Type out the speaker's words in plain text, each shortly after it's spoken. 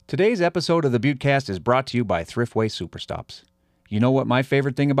Today's episode of the Buttecast is brought to you by Thriftway Superstops. You know what my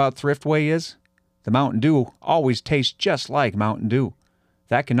favorite thing about Thriftway is? The Mountain Dew always tastes just like Mountain Dew.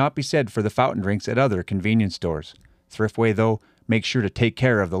 That cannot be said for the fountain drinks at other convenience stores. Thriftway, though, makes sure to take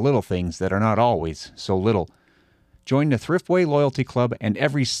care of the little things that are not always so little. Join the Thriftway Loyalty Club and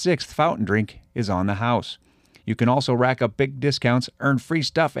every sixth fountain drink is on the house. You can also rack up big discounts, earn free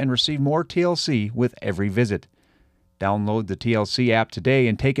stuff, and receive more TLC with every visit. Download the TLC app today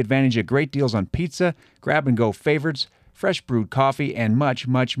and take advantage of great deals on pizza, grab-and-go favorites, fresh brewed coffee, and much,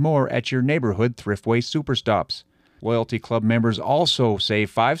 much more at your neighborhood Thriftway Superstops. Loyalty Club members also save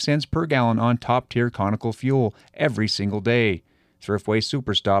 5 cents per gallon on top-tier Conoco fuel every single day. Thriftway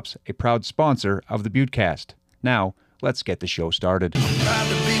Superstops, a proud sponsor of the Buttecast. Now, let's get the show started. Proud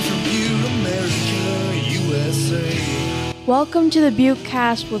to be from you, America, USA. Welcome to the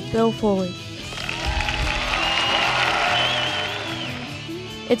Buttecast with Bill Foley.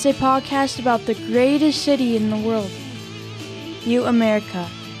 It's a podcast about the greatest city in the world, Butte, America.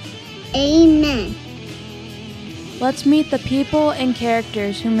 Amen. Let's meet the people and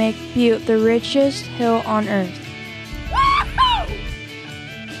characters who make Butte the richest hill on earth. Woo-hoo!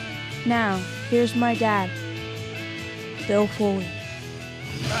 Now, here's my dad, Bill Foley.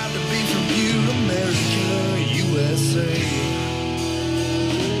 Proud to be from you, America, USA.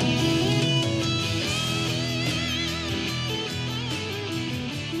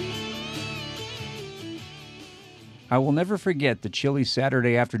 I will never forget the chilly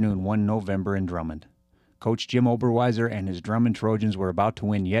Saturday afternoon one November in Drummond. Coach Jim Oberweiser and his Drummond Trojans were about to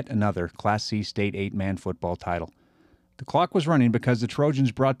win yet another Class C state 8-man football title. The clock was running because the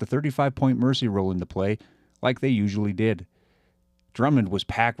Trojans brought the 35-point mercy rule into play like they usually did. Drummond was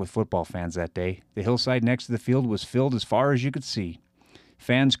packed with football fans that day. The hillside next to the field was filled as far as you could see.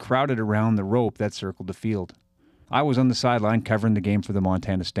 Fans crowded around the rope that circled the field. I was on the sideline covering the game for the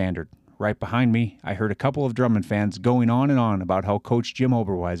Montana Standard. Right behind me, I heard a couple of Drummond fans going on and on about how Coach Jim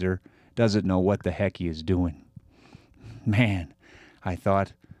Oberweiser doesn't know what the heck he is doing. Man, I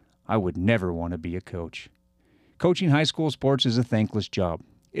thought, I would never want to be a coach. Coaching high school sports is a thankless job.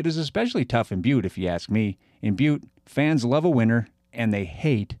 It is especially tough in Butte, if you ask me. In Butte, fans love a winner, and they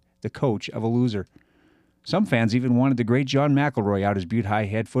hate the coach of a loser. Some fans even wanted the great John McElroy out as Butte High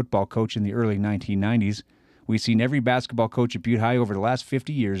head football coach in the early 1990s. We've seen every basketball coach at Butte High over the last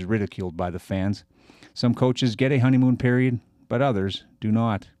 50 years ridiculed by the fans. Some coaches get a honeymoon period, but others do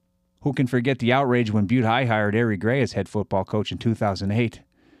not. Who can forget the outrage when Butte High hired Ari Gray as head football coach in 2008?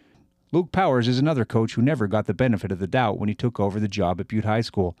 Luke Powers is another coach who never got the benefit of the doubt when he took over the job at Butte High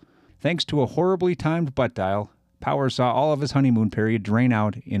School. Thanks to a horribly timed butt dial, Powers saw all of his honeymoon period drain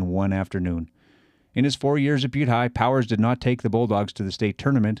out in one afternoon. In his 4 years at Butte High, Powers did not take the Bulldogs to the state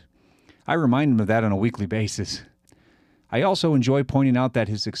tournament. I remind him of that on a weekly basis. I also enjoy pointing out that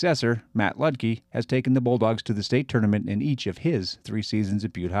his successor, Matt Ludke, has taken the Bulldogs to the state tournament in each of his 3 seasons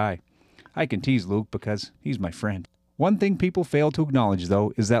at Butte High. I can tease Luke because he's my friend. One thing people fail to acknowledge,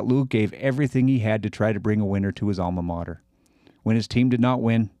 though, is that Luke gave everything he had to try to bring a winner to his alma mater. When his team did not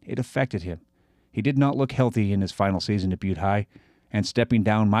win, it affected him. He did not look healthy in his final season at Butte High, and stepping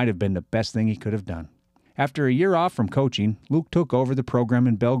down might have been the best thing he could have done. After a year off from coaching, Luke took over the program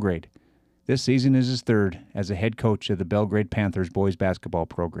in Belgrade. This season is his third as a head coach of the Belgrade Panthers boys basketball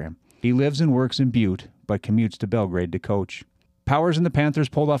program. He lives and works in Butte, but commutes to Belgrade to coach. Powers and the Panthers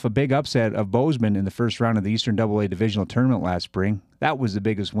pulled off a big upset of Bozeman in the first round of the Eastern AA Divisional Tournament last spring. That was the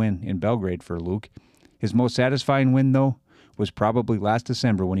biggest win in Belgrade for Luke. His most satisfying win, though, was probably last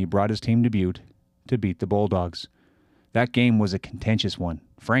December when he brought his team to Butte to beat the Bulldogs. That game was a contentious one.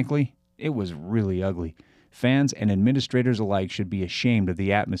 Frankly, it was really ugly. Fans and administrators alike should be ashamed of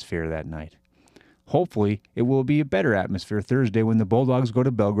the atmosphere that night. Hopefully, it will be a better atmosphere Thursday when the Bulldogs go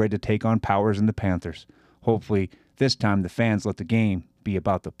to Belgrade to take on Powers and the Panthers. Hopefully, this time the fans let the game be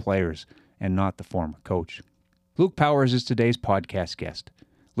about the players and not the former coach. Luke Powers is today's podcast guest.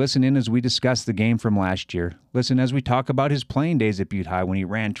 Listen in as we discuss the game from last year. Listen as we talk about his playing days at Butte High when he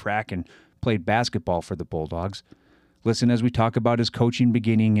ran track and played basketball for the Bulldogs. Listen as we talk about his coaching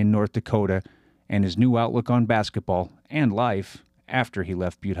beginning in North Dakota and his new outlook on basketball and life after he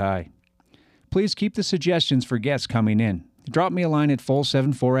left Butte High. Please keep the suggestions for guests coming in. Drop me a line at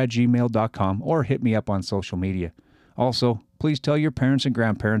full74@gmail.com or hit me up on social media. Also, please tell your parents and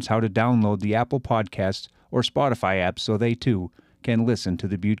grandparents how to download the Apple Podcasts or Spotify apps so they too can listen to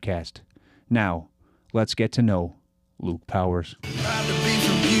the Buttecast. Now, let's get to know Luke Powers. Proud to be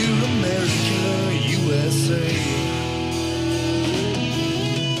from you, America, USA.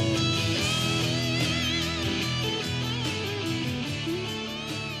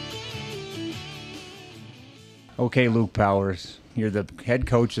 Okay, Luke Powers, You're the head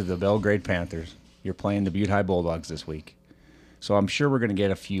coach of the Belgrade Panthers. You're playing the Butte High Bulldogs this week. So I'm sure we're going to get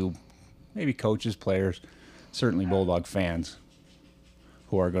a few, maybe coaches, players, certainly Bulldog fans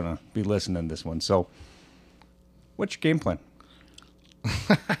who are going to be listening to this one. So what's your game plan?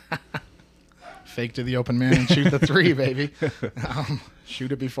 Fake to the open man and shoot the three, baby.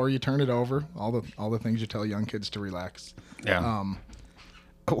 Shoot it before you turn it over. All the things you tell young kids to relax. Yeah.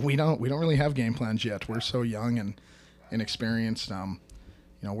 We don't really have game plans yet. We're so young and inexperienced.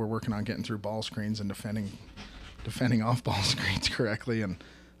 We're working on getting through ball screens and defending off ball screens correctly. And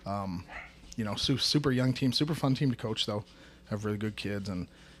super young team, super fun team to coach though. Have really good kids and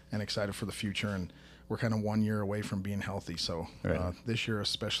excited for the future. And we're kind of 1 year away from being healthy. So Right. This year,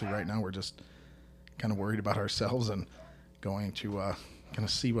 especially right now, we're just kind of worried about ourselves and going to kind of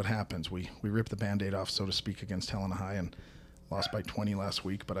see what happens. We ripped the Band-Aid off, so to speak, against Helena High and lost by 20 last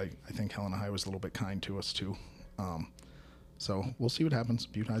week, but I think Helena High was a little bit kind to us too. So we'll see what happens.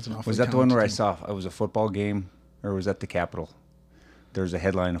 Butte High's an awfully Was that the one where I talented saw it was a football game, or was that the Capitol? There's a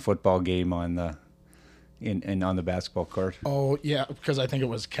headline, a football game on the on the basketball court. team. Oh yeah, because I think it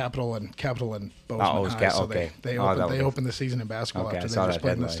was Capital and Bozeman Oh, it was High. So okay. they Oh, that was- opened the season in basketball Okay, I after saw they just that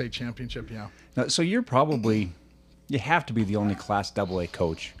played in the headline. state championship. Yeah. Now, so you have to be the only Class AA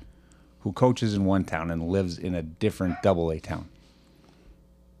coach who coaches in one town and lives in a different AA town.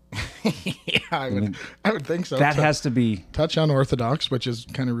 Yeah, I would think so. That So, has to be, touch on Orthodox, which is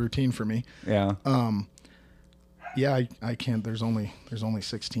kind of routine for me. yeah. Yeah, I can't. There's only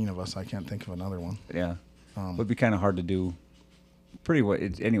 16 of us. I can't think of another one. Yeah, would be kind of hard to do.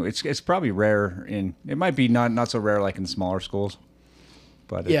 Anyway, it's probably rare it might be not so rare like in smaller schools,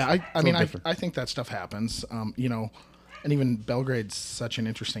 but Yeah, it's I a mean, little different. I think that stuff happens. And even Belgrade's such an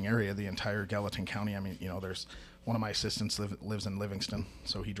interesting area. The entire Gallatin County. I mean, there's one of my assistants lives in Livingston,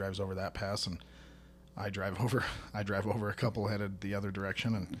 so he drives over that pass, and I drive over a couple headed the other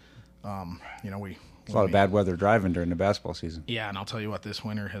direction, and we. It's a lot of bad weather driving during the basketball season. Yeah, and I'll tell you what, this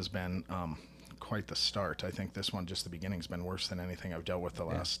winter has been quite the start. I think this one, just the beginning's been worse than anything I've dealt with the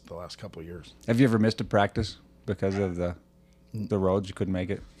last couple of years. Have you ever missed a practice because of the roads? You couldn't make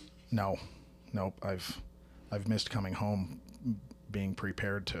it. No, nope. I've missed coming home, being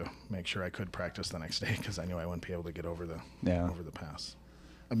prepared to make sure I could practice the next day because I knew I wouldn't be able to get over the pass.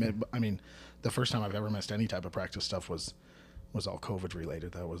 I mean, the first time I've ever missed any type of practice stuff was all COVID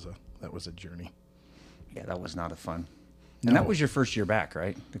related. That was a journey. Yeah, that was not a fun. And that was your first year back,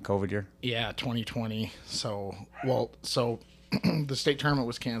 right? The COVID year. Yeah, 2020. So the state tournament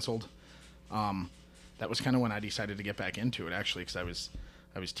was canceled. That was kind of when I decided to get back into it, actually, because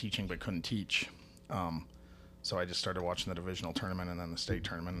I was teaching but couldn't teach. So I just started watching the divisional tournament and then the state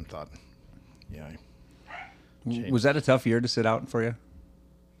tournament and thought, yeah. Was that a tough year to sit out for you?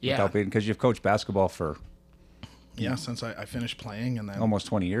 Yeah. Because you've coached basketball for Yeah, since I finished playing and then almost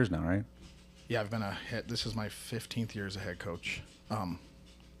 20 years now, right? Yeah, I've been this is my 15th year as a head coach.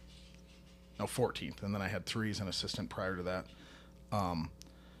 No, 14th, and then I had 3 as an assistant prior to that.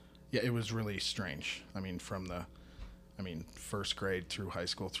 Yeah, it was really strange. I mean, first grade through high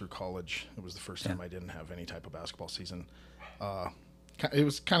school through college, it was the first time I didn't have any type of basketball season. It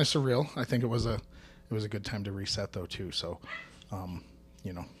was kind of surreal. I think it was a good time to reset though too. So,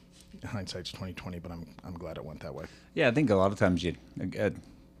 hindsight's 20/20, but I'm glad it went that way. Yeah, I think a lot of times a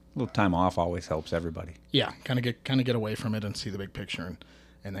little time off always helps everybody. Yeah, kind of get away from it and see the big picture,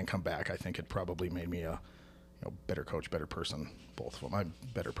 and then come back. I think it probably made me a better coach, better person. Both of them. My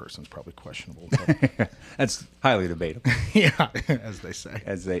better person's probably questionable. But That's highly debatable. yeah, as they say.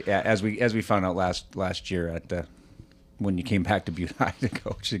 As we found out last year at when you came back to Butte High to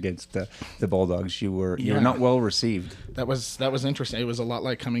coach against the Bulldogs, you were not well received. That was interesting. It was a lot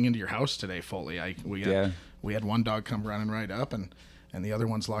like coming into your house today, Foley. We had one dog come running right up, and the other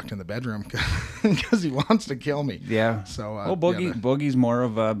one's locked in the bedroom because he wants to kill me. Yeah. So Boogie's more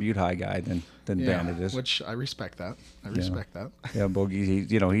of a Butte High guy than Bandit is. Which I respect that. That. Yeah, Boogie.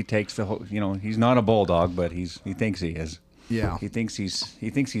 He takes the whole. He's not a bulldog, but he thinks he is. Yeah. He thinks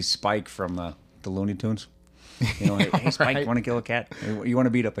he's Spike from the Looney Tunes. Hey Spike, Right. want to kill a cat? You want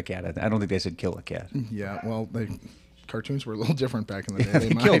to beat up a cat? I don't think they said kill a cat. Yeah. Well, cartoons were a little different back in the day. They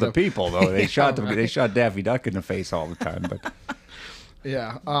might killed the have- people though. They shot right. They shot Daffy Duck in the face all the time. But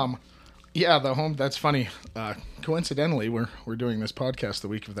Yeah. Yeah, the home. That's funny. Coincidentally, we're doing this podcast the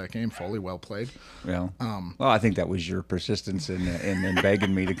week of that game. Foley, well played. well, I think that was your persistence in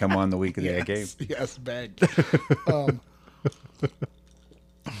begging me to come on the week of that game. Yes, begged.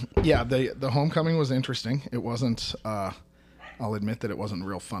 Yeah, the homecoming was interesting. It wasn't. I'll admit that it wasn't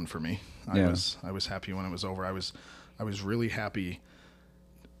real fun for me. I was happy when it was over. I was really happy.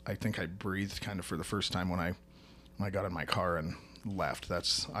 I think I breathed kind of for the first time when I got in my car and left.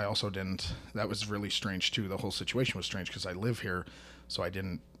 I also didn't. That was really strange too. The whole situation was strange because I live here, so I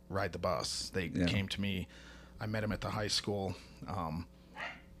didn't ride the bus. They came to me. I met him at the high school.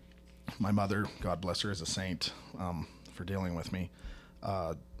 My mother, God bless her, is a saint for dealing with me.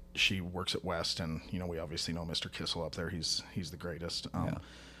 She works at West, and we obviously know Mr. Kissel up there. He's the greatest.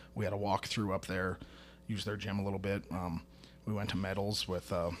 We had a walk through up there, used their gym a little bit. We went to Medals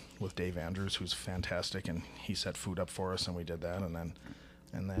with Dave Andrews, who's fantastic, and he set food up for us, and we did that, and then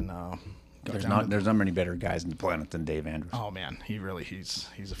there's not many better guys on the planet than Dave Andrews. Oh man, he's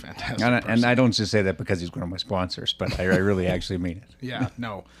a fantastic person. And I don't just say that because he's one of my sponsors, but I really actually mean it. Yeah,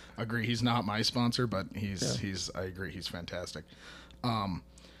 no, agree. He's not my sponsor, but I agree, he's fantastic.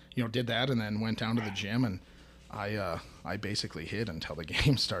 Did that, and then went down to the gym, and I basically hid until the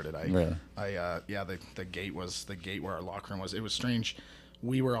game started. The gate where our locker room was. It was strange.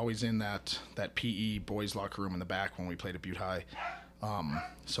 We were always in that PE boys locker room in the back when we played at Butte High.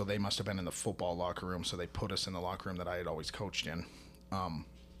 So they must have been in the football locker room. So they put us in the locker room that I had always coached in.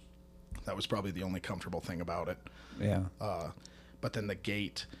 That was probably the only comfortable thing about it. Yeah. But then the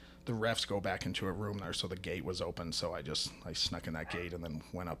gate, the refs go back into a room there, so the gate was open. So I snuck in that gate and then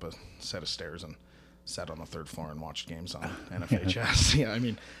went up a set of stairs and sat on the third floor and watched games on NFHS. Yeah, I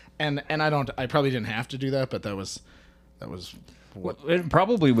mean, and I probably didn't have to do that, but that was what. It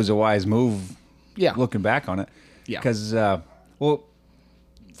probably was a wise move. Yeah. Looking back on it. Yeah. Because,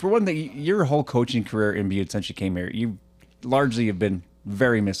 for one thing, your whole coaching career in Butte since you came here, you largely have been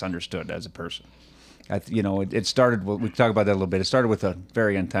very misunderstood as a person. It started. We can talk about that a little bit. It started with a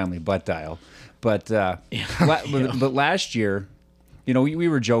very untimely butt dial, but but last year, we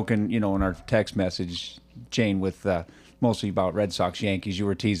were joking, in our text message chain with mostly about Red Sox Yankees. You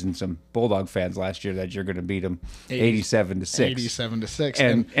were teasing some Bulldog fans last year that you're going to beat them 87-6.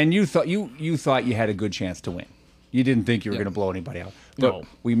 87-6, and you thought you had a good chance to win. You didn't think you were going to blow anybody out. But No.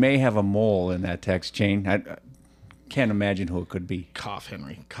 We may have a mole in that text chain. I can't imagine who it could be. Cough,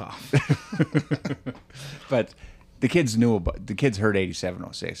 Henry, cough. But the kids heard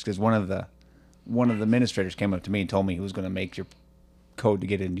 8706 because one of the administrators came up to me and told me he was going to make your code to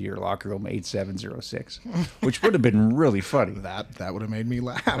get into your locker room 8706, which would have been really funny. That would have made me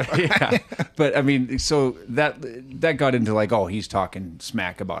laugh. Yeah, but I mean, so that got into like, oh, he's talking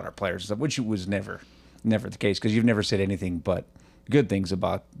smack about our players and stuff, which was never the case because you've never said anything but good things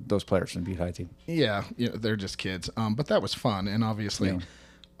about those players from the Butte High team. Yeah, they're just kids. But that was fun, and obviously,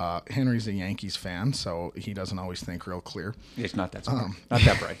 Henry's a Yankees fan, so he doesn't always think real clear. It's not that smart. Not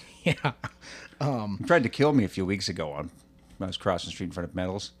that bright. Yeah. He tried to kill me a few weeks ago when I was crossing the street in front of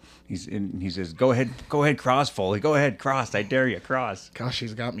Medals. He says, "Go ahead, cross, Foley. Go ahead, cross. I dare you, cross." Gosh,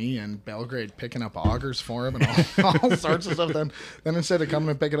 he's got me in Belgrade picking up augers for him and all sorts of stuff. Then instead of coming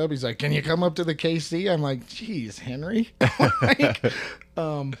and pick it up, he's like, "Can you come up to the KC?" I'm like, "Geez, Henry."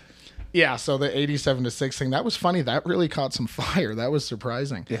 Yeah. So the 87-6 thing, that was funny. That really caught some fire. That was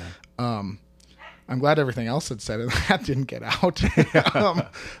surprising. Yeah. I'm glad everything else had said it. That didn't get out.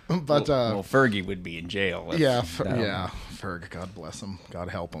 But well, Fergie would be in jail. Ferg, God bless him, God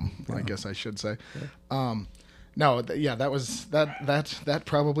help him. Yeah. I guess I should say. That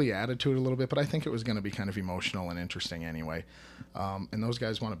probably added to it a little bit, but I think it was going to be kind of emotional and interesting anyway. And those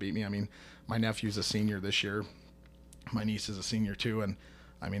guys want to beat me. I mean, my nephew's a senior this year. My niece is a senior too, and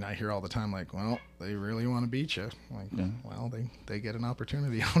I mean, I hear all the time, like, well, they really want to beat you. Like, well, they get an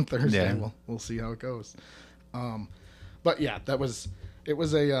opportunity on Thursday. Yeah. We'll see how it goes. But yeah, that was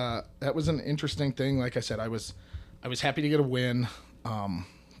an interesting thing. Like I said, I was happy to get a win.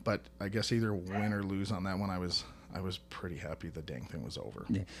 But I guess either win or lose on that one, I was pretty happy the dang thing was over.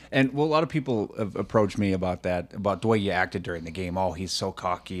 Yeah. And a lot of people have approached me about that, about the way you acted during the game. Oh, he's so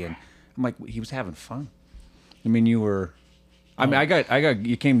cocky, and I'm like, he was having fun. I mean, you were. I mean, I got.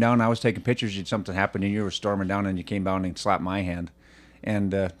 You came down. I was taking pictures. Something happened, and you were storming down, and you came down and slapped my hand.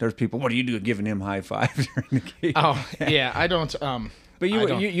 And there's people. What do you do, giving him high fives during the game? Oh yeah, I don't. But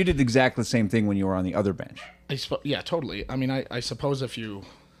you did exactly the same thing when you were on the other bench. Yeah, totally. I mean, I suppose if you're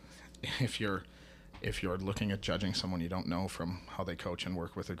looking at judging someone you don't know from how they coach and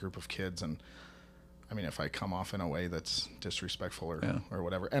work with a group of kids, and I mean, if I come off in a way that's disrespectful or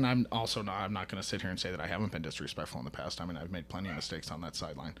whatever, and I'm not going to sit here and say that I haven't been disrespectful in the past. I mean, I've made plenty of mistakes on that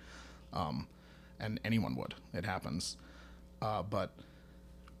sideline, and anyone would. It happens, but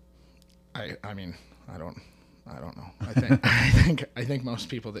I mean, I don't know. I think most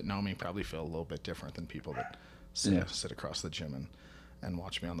people that know me probably feel a little bit different than people that sit across the gym and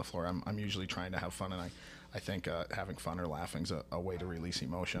watch me on the floor. I'm usually trying to have fun, and I think having fun or laughing is a way to release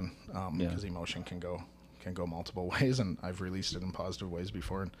emotion, because emotion can go multiple ways, and I've released it in positive ways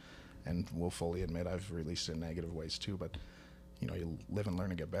before, and will fully admit I've released it in negative ways too. But you live and learn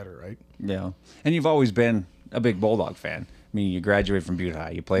and get better, right? Yeah. And you've always been a big Bulldog fan. I mean, you graduated from Butte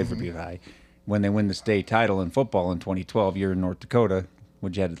High. You played for Butte High. When they win the state title in football in 2012, you're in North Dakota.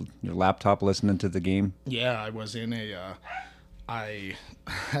 Would you have your laptop listening to the game? Yeah, I was in a. I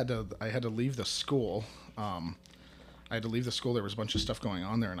had to leave the school. I had to leave the school. There was a bunch of stuff going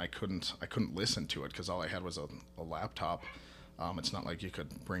on there, and I couldn't listen to it because all I had was a laptop. It's not like you could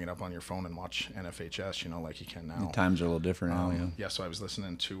bring it up on your phone and watch NFHS, like you can now. The times are a little different now. Yeah. Yeah, so I was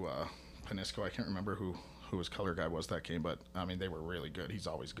listening to Panisco. I can't remember who his color guy was that game, but I mean they were really good. He's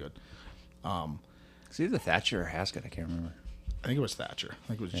always good. It's either Thatcher or Haskett. I can't remember. I think it was Thatcher. I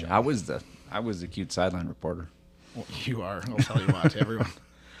think it was John. I was the cute sideline reporter. Well, you are. I'll tell you what, everyone.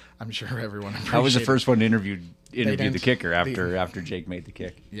 I'm sure everyone. I was the first one to interview didn't- the kicker after Jake made the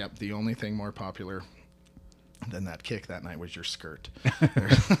kick. Yep. The only thing more popular than that kick that night was your skirt.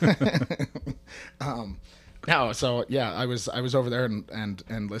 No, so yeah, I was over there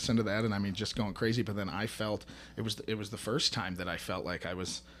and listened to that, and I mean just going crazy. But then I felt it was the first time that I felt like I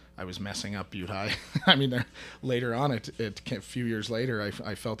was messing up Butte High. I mean, later on, a few years later,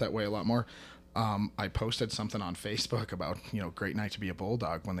 I felt that way a lot more. I posted something on Facebook about great night to be a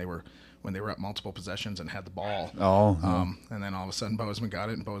Bulldog when they were up multiple possessions and had the ball. And then all of a sudden Bozeman got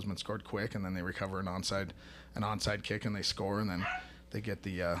it, and Bozeman scored quick, and then they recover an onside kick, and they score, and then they get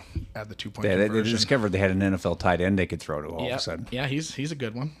the add the 2-point conversion. They discovered they had an NFL tight end they could throw to all of a sudden. Yeah, he's a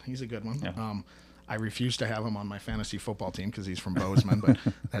good one. He's a good one. Yeah. I refuse to have him on my fantasy football team because he's from Bozeman, but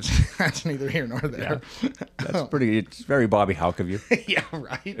that's neither here nor there. Yeah. That's pretty. It's very Bobby Houck of you. Yeah,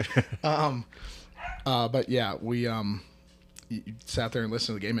 right. But yeah, we sat there and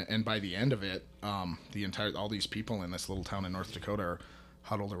listened to the game, and by the end of it, all these people in this little town in North Dakota are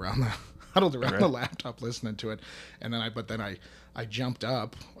huddled around the laptop listening to it, and then I jumped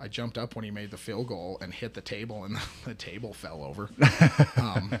up. I jumped up when he made the field goal and hit the table, and the table fell over.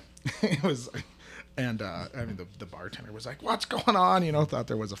 It was. And I mean, the bartender was like, "What's going on?" Thought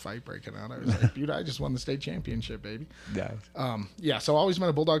there was a fight breaking out. I was like, "Butte, I just won the state championship, baby." Nice. Yeah. So always been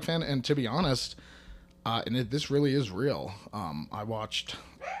a Bulldog fan, and to be honest, this really is real. I watched.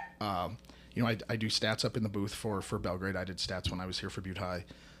 I do stats up in the booth for Belgrade. I did stats when I was here for Butte High,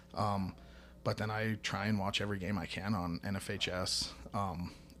 but then I try and watch every game I can on NFHS.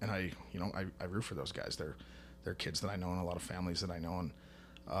 And I root for those guys. They're kids that I know and a lot of families that I know, and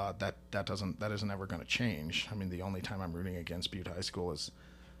that isn't ever going to change. I mean, the only time I'm rooting against Butte High School is,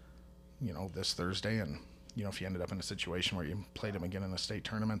 this Thursday, and if you ended up in a situation where you played them again in a state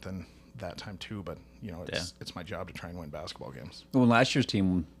tournament, then that time too. But it's my job to try and win basketball games. Well, last year's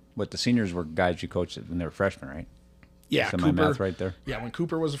team, the seniors were guys you coached when they were freshmen, right? Yeah, so my math right there. Yeah, when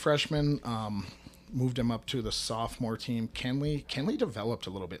Cooper was a freshman, moved him up to the sophomore team. Kenley developed a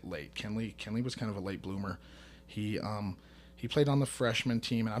little bit late. Kenley was kind of a late bloomer. He played on the freshman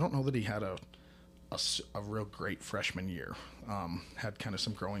team, and I don't know that he had a real great freshman year. Had kind of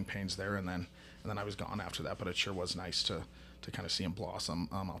some growing pains there, and then I was gone after that. But it sure was nice to kind of see him blossom.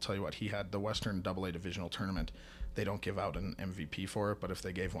 I'll tell you what, he had the Western AA Divisional Tournament. They don't give out an MVP for it, but if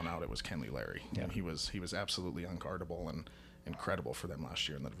they gave one out, it was Kenley Larry. Yeah. And he was absolutely unguardable and incredible for them last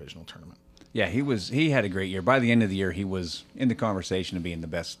year in the divisional tournament. Yeah, he had a great year. By the end of the year, he was in the conversation of being the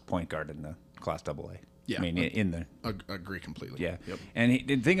best point guard in the Class AA. Yeah, I mean, agree completely. Yeah, yep. And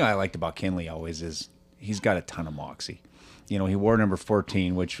the thing I liked about Kenley always is he's got a ton of moxie. He wore number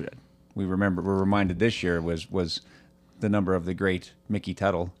 14, which we're reminded this year was the number of the great Mickey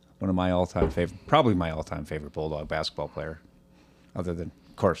Tuttle, one of my probably my all-time favorite Bulldog basketball player, other than,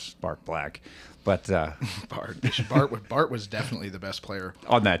 of course, Bart Black. But Bart was definitely the best player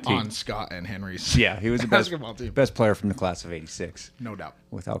on that team, on Scott and Henry's. Yeah, he was the best player from the class of '86, no doubt,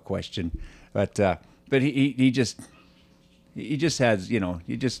 without question. But he just has, you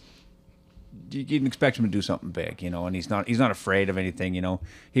can expect him to do something big, and he's not afraid of anything.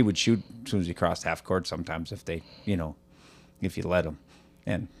 He would shoot as soon as he crossed half court sometimes if if you let him,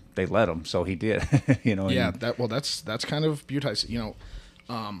 and they let him, so he did. Yeah, that's kind of Butte High.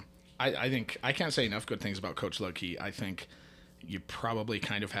 I think I can't say enough good things about Coach Loki. I think you probably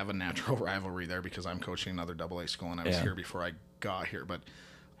kind of have a natural rivalry there because I'm coaching another AA school and I was here before I got here. But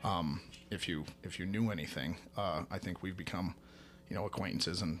if you knew anything, I think we've become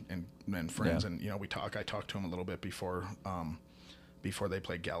acquaintances and friends, and we talk. I talked to him a little bit before they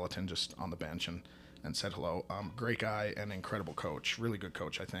played Gallatin, just on the bench, and said hello. Great guy and incredible coach, really good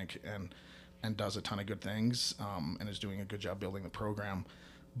coach, I think, and does a ton of good things, and is doing a good job building the program.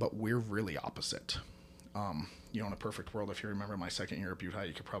 But we're really opposite. In a perfect world, if you remember my second year at Butte High,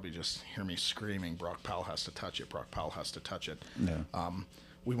 you could probably just hear me screaming, "Brock Powell has to touch it. Brock Powell has to touch it." Yeah.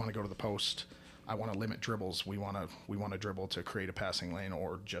 we want to go to the post. I want to limit dribbles. We want to dribble to create a passing lane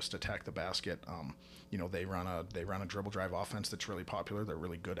or just attack the basket. They run a dribble drive offense that's really popular. They're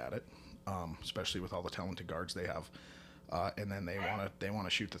really good at it, especially with all the talented guards they have. And then they want to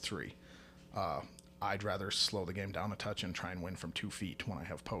shoot the three. I'd rather slow the game down a touch and try and win from 2 feet when I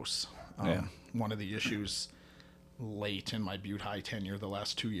have posts. One of the issues late in my Butte High tenure, the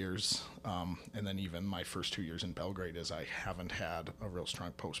last 2 years, and then even my first 2 years in Belgrade, is I haven't had a real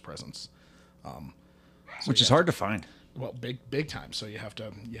strong post presence. Which is hard to find. Well, big time. So you have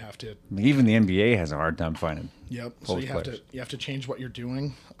to. Even the NBA has a hard time finding. Yep. So you have to change what you're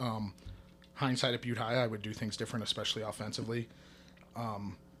doing. Hindsight at Butte High, I would do things different, especially offensively.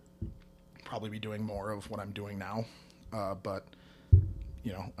 Probably be doing more of what I'm doing now. But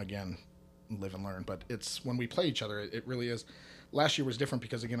again, live and learn. But it's when we play each other, it really is. Last year was different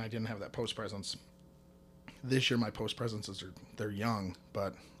because again, I didn't have that post presence. This year, my post presences they're young,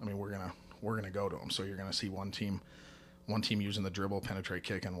 but I mean we're gonna go to them. So you're gonna see one team using the dribble, penetrate,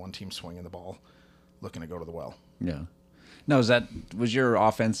 kick, and one team swinging the ball, looking to go to the well. Yeah. Now, was your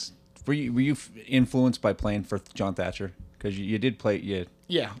offense? Were you influenced by playing for John Thatcher? Because you did play.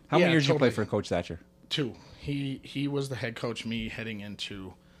 Yeah. How many years totally. did you play for Coach Thatcher? 2. He was the head coach. Me heading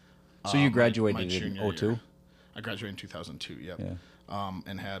into. So you graduated my in junior 2002? year. I graduated in 2002. Yep. Yeah.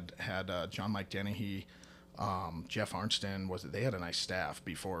 And had John Mike Dennehy. Jeff Arnston they had a nice staff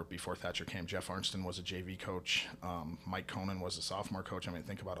before Thatcher came. Jeff Arnston was a JV coach. Mike Conan was a sophomore coach. I mean,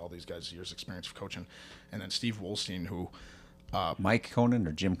 think about all these guys' years experience of coaching. And then Steve Wolstein, who Mike Conan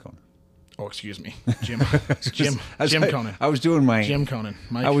or Jim Conan? Oh, excuse me. Jim Conan. I was doing my Jim Conan.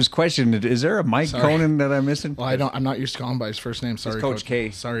 Mike. I was questioning, is there a Mike Conan that I'm missing? Well, I'm not used to calling him by his first name. Sorry, Coach K.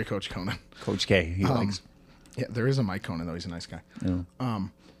 Sorry, Coach Conan. Coach K. He likes. Yeah, there is a Mike Conan though. He's a nice guy. Yeah.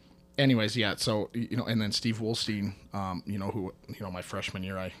 Anyways, yeah. So and then Steve Wolstein, who my freshman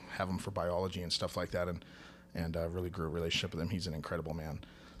year I have him for biology and stuff like that, and really grew a relationship with him. He's an incredible man.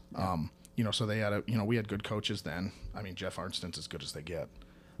 Yeah. So they had we had good coaches then. I mean, Jeff Arnston's as good as they get.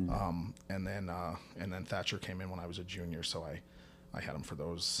 And then Thatcher came in when I was a junior, so I had him for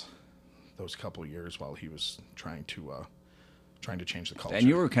those couple years while he was trying to change the culture. And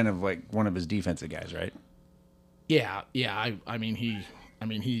you were kind of like one of his defensive guys, right? Yeah. I mean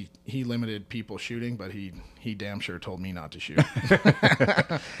he limited people shooting, but he damn sure told me not to shoot.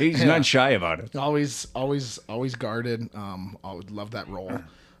 He's not shy about it. Always guarded. I would love that role.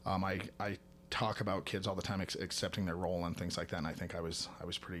 I talk about kids all the time accepting their role and things like that, and I think I was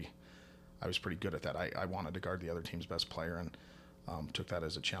pretty good at that. I wanted to guard the other team's best player and took that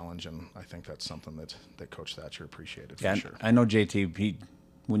as a challenge, and I think that's something that Coach Thatcher appreciated for sure. I know JT.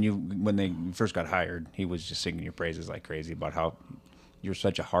 When they first got hired, he was just singing your praises like crazy about how you're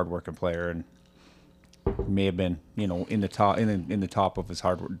such a hardworking player and may have been in the top of his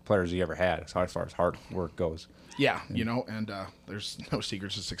hard players he ever had as far as hard work goes. Yeah, and there's no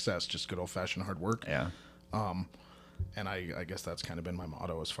secrets to success, just good old-fashioned hard work. Yeah. And I guess that's kind of been my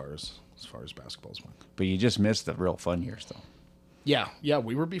motto as far as basketball's went. But you just missed the real fun years, though. Yeah,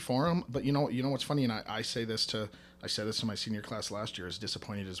 we were before him. But you know what's funny, and I said this to my senior class last year. As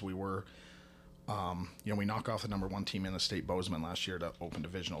disappointed as we were, we knock off the number 1 team in the state, Bozeman, last year to open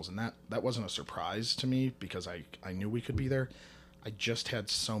divisionals, and that wasn't a surprise to me because I knew we could be there. I just had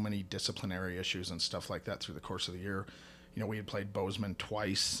so many disciplinary issues and stuff like that through the course of the year. We had played Bozeman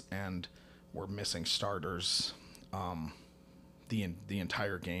twice and were missing starters. The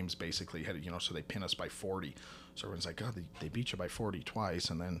entire games basically had, so they pin us by 40. So everyone's like, God, they beat you by 40 twice,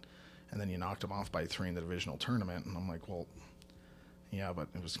 and then you knocked them off by 3 in the divisional tournament. And I'm like, well, yeah, but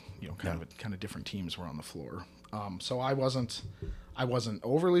it was kind of different teams were on the floor. So I wasn't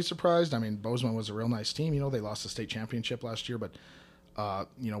overly surprised. I mean, Bozeman was a real nice team. They lost the state championship last year, but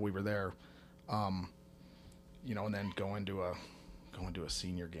we were there. And then go into a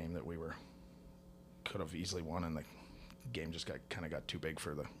senior game that we could have easily won, and the game just got too big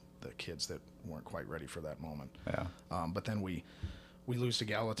for the kids that weren't quite ready for that moment. Yeah. But then we lose to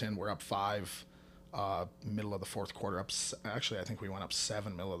Gallatin. We're up 5. Middle of the fourth quarter, actually I think we went up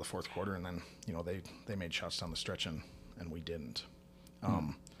 7 middle of the fourth quarter, and then they made shots down the stretch and we didn't. I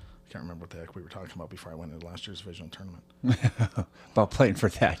can't remember what the heck we were talking about before I went into last year's divisional tournament. About playing for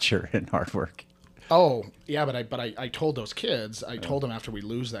Thatcher and hard work. Oh yeah, but I told those kids. I told them after we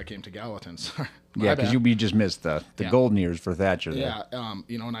lose that game to Gallatin. Yeah, because you just missed the golden years for Thatcher. Yeah,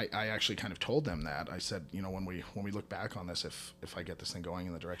 and I actually kind of told them that. I said, when we look back on this, if I get this thing going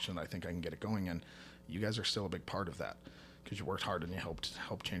in the direction that I think I can get it going, and you guys are still a big part of that because you worked hard and you helped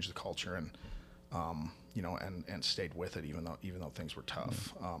change the culture and and stayed with it even though things were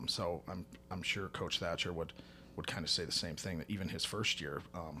tough. So I'm sure Coach Thatcher would would kind of say the same thing, that even his first year,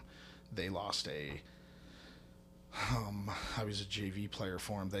 they lost I was a JV player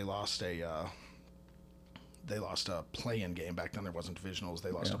for him. They lost a play-in game. Back then there wasn't divisionals.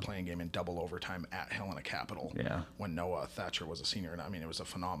 They lost a play-in game in double overtime at Helena Capital. Yeah. When Noah Thatcher was a senior, and I mean, it was a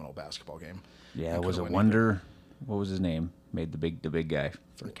phenomenal basketball game. Yeah, it was a wonder. What was his name? Made the big guy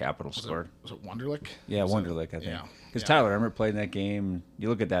for Capital scored. Was it Wonderlick? Yeah, Wonderlick, I think. Yeah. Because Tyler, I remember playing that game. You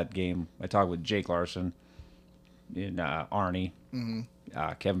look at that game. I talked with Jake Larson, and Arnie,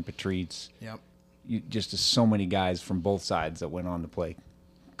 Kevin Patrice. Yep. Just so many guys from both sides that went on to play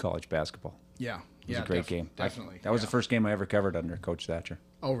college basketball. Yeah. It was a great game. Definitely. That was the first game I ever covered under Coach Thatcher.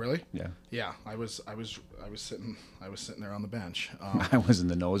 Oh, really? Yeah. Yeah. I was sitting there on the bench. I was in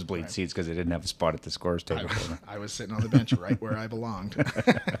the nosebleed seats because they didn't have a spot at the scores table. I was sitting on the bench right where I belonged.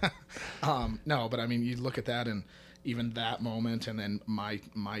 No, but I mean, you look at that, and even that moment, and then my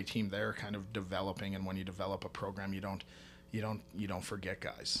team there kind of developing. And when you develop a program, you don't forget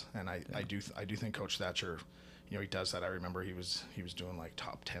guys. And I do think Coach Thatcher, he does that. I remember he was doing like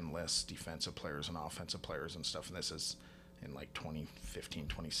top 10 lists, defensive players and offensive players and stuff. And this is in like 2015,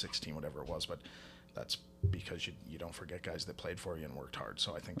 2016, whatever it was. But that's because you don't forget guys that played for you and worked hard.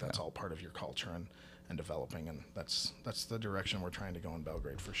 So I think that's all part of your culture and developing. And that's the direction we're trying to go in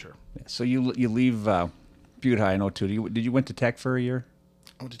Belgrade for sure. Yeah. So you leave Butte High in 02. Did you went to Tech for a year?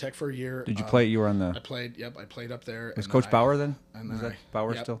 I went to Tech for a year. Did you play? You were on the. I played up there. Was Coach Bauer then? And Was then that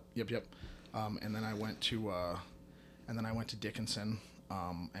Bauer yep, still? Yep. And then I went to Dickinson,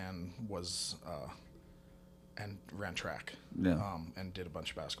 and was and ran track. Yeah. And did a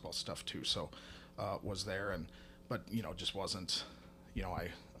bunch of basketball stuff too. So was there, but just wasn't. I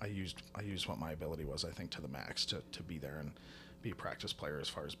used what my ability was, I think, to the max to be there and be a practice player as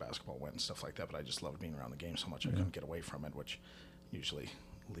far as basketball went and stuff like that. But I just loved being around the game so much I couldn't get away from it, which usually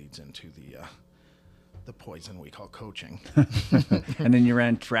leads into the poison we call coaching. And then you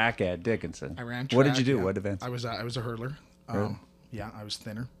ran track at Dickinson. I ran track. What did you do? Yeah. What events? I was a hurdler. Really? Yeah, I was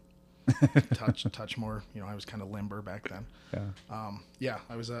thinner. touch more. I was kind of limber back then. Yeah.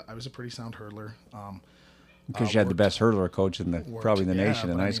 I was a pretty sound hurdler. Because you had the best hurdler coach in probably the nation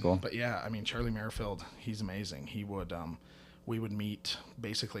in high school. But yeah, I mean, Charlie Merrifield, he's amazing. He would, we would meet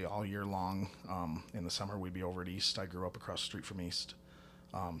basically all year long. In the summer, we'd be over at East. I grew up across the street from East,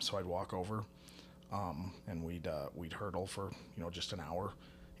 so I'd walk over, and we'd hurdle for just an hour,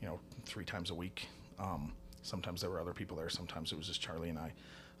 3 times a week. Sometimes there were other people there. Sometimes it was just Charlie and I.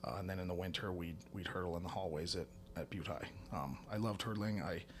 And then in the winter, we'd hurdle in the hallways at Butte High. I loved hurdling.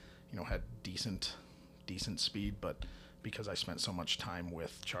 I, had decent speed, but because I spent so much time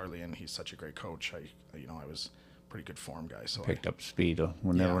with Charlie and he's such a great coach, I was a pretty good form guy. So picked up speed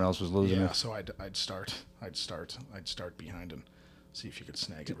when everyone else was losing it. Yeah, so I'd start behind and see if you could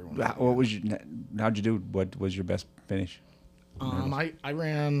snag everyone. How'd you do? What was your best finish? I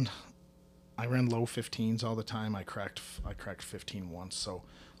ran low 15s all the time. I cracked 15 once, so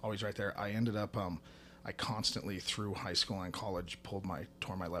always right there. I ended up I constantly through high school and college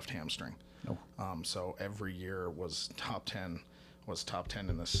tore my left hamstring. Oh. So every year was top 10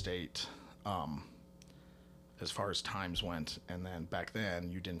 in the state as far as times went. And then back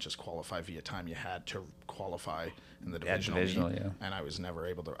then you didn't just qualify via time, you had to qualify in the divisional meet. Yeah. And I was never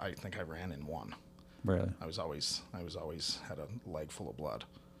able to. I think I ran in one. Really? I was always had a leg full of blood.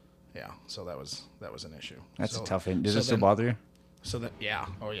 Yeah, so that was an issue. That's a tough Does it still bother you? So that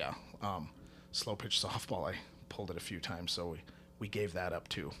slow pitch softball, I pulled it a few times, so we gave that up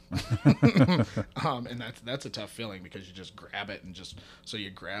too. And that's a tough feeling because you just grab it and so you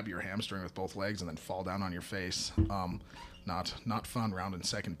grab your hamstring with both legs and then fall down on your face. Not fun rounding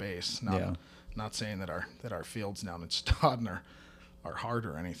second base. Not saying that our fields down in Stoughton are hard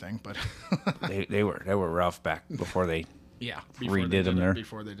or anything, but they were rough back before they redid them there.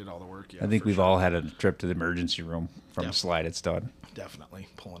 Before they did all the work. Yeah, I think we've all had a trip to the emergency room from a slide at Stud. Definitely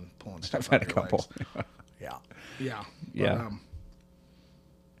pulling stuff. I've had a your couple. Yeah. Yeah.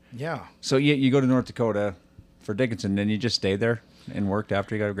 Yeah. So you go to North Dakota for Dickinson, then you just stayed there and worked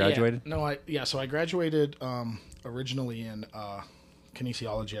after you got graduated? Yeah. No, so I graduated originally in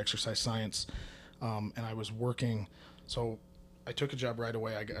kinesiology, exercise science, and I was working. So I took a job right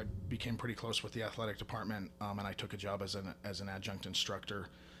away. I became pretty close with the athletic department, and I took a job as an adjunct instructor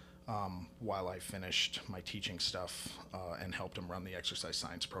while I finished my teaching stuff and helped them run the exercise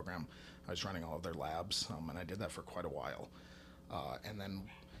science program. I was running all of their labs, and I did that for quite a while. And then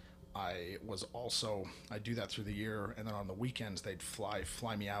I do that through the year, and then on the weekends they'd fly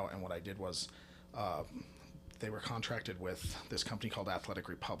me out, and what I did was they were contracted with this company called Athletic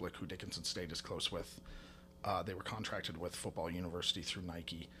Republic, who Dickinson State is close with. They were contracted with Football University through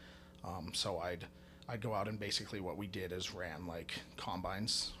Nike. So I'd I'd go out and basically what we did is ran like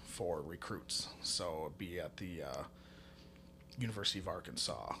combines for recruits. So it'd be at the University of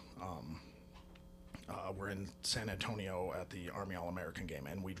Arkansas. We're in San Antonio at the Army All-American game,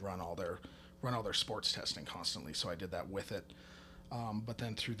 and we'd run all their sports testing constantly. So I did that with it. But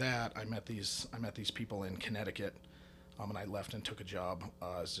then through that, I met these people in Connecticut, and I left and took a job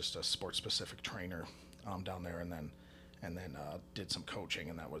as just a sports-specific trainer down there, and then did some coaching,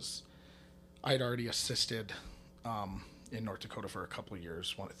 and that was. I'd already assisted in North Dakota for a couple of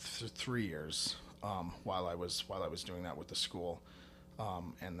years, 3 years, while I was doing that with the school,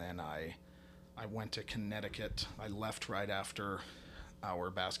 and then I went to Connecticut. I left right after our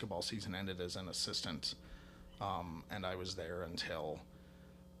basketball season ended as an assistant, and I was there until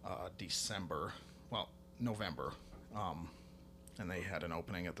November, and they had an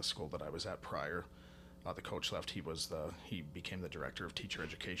opening at the school that I was at prior. The coach left. He became the director of teacher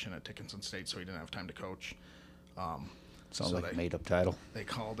education at Dickinson State, so he didn't have time to coach. Sounds like a made-up title. They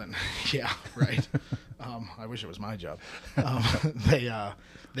called and yeah, right. I wish it was my job.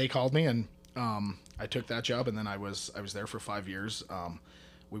 They called me and I took that job, and then I was there for 5 years.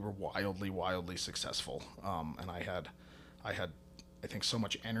 We were wildly successful, and I had I think so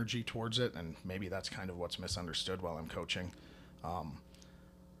much energy towards it, and maybe that's kind of what's misunderstood while I'm coaching.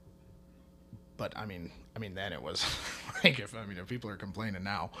 But I mean, then it was like if people are complaining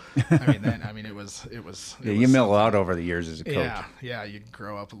now, it was. Yeah, you mill out over the years as a coach. Yeah, you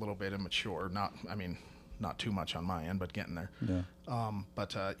grow up a little bit and mature. Not too much on my end, but getting there. Yeah.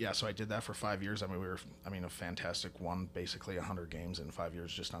 So I did that for 5 years. We were a fantastic one, basically 100 games in 5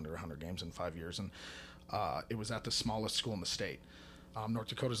 years, just under 100 games in 5 years, and it was at the smallest school in the state. North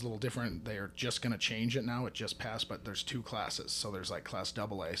Dakota's a little different. They're just going to change it now. It just passed, but there's 2 classes. So there's like Class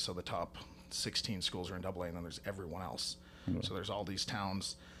AA, so the top 16 schools are in AA, and then there's everyone else. Mm-hmm. So there's all these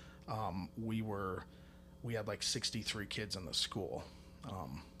towns. We had like 63 kids in the school,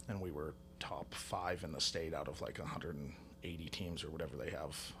 and we were top 5 in the state out of like 180 teams or whatever they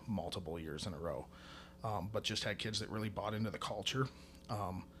have multiple years in a row. But just had kids that really bought into the culture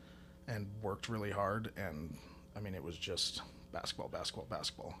and worked really hard. And it was just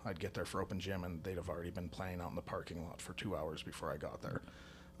basketball. I'd get there for open gym, and they'd have already been playing out in the parking lot for 2 hours before I got there.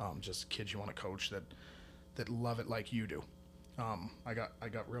 Just kids you want to coach that love it like you do. I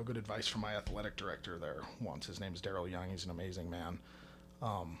got real good advice from my athletic director there once. His name's Daryl Young. He's an amazing man.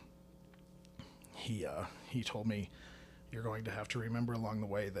 He told me, you're going to have to remember along the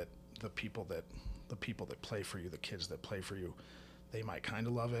way that the people that play for you, the kids that play for you, they might kind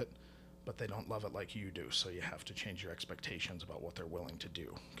of love it, but they don't love it like you do. So you have to change your expectations about what they're willing to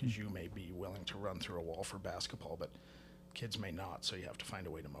do, because you may be willing to run through a wall for basketball, but kids may not. So you have to find a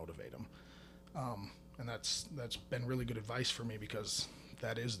way to motivate them. And that's been really good advice for me, because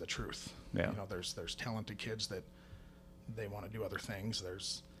that is the truth. Yeah. There's talented kids that they want to do other things.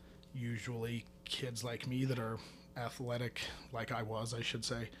 There's usually kids like me that are athletic, like I was, I should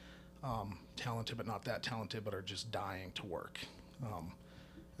say, talented but not that talented, but are just dying to work.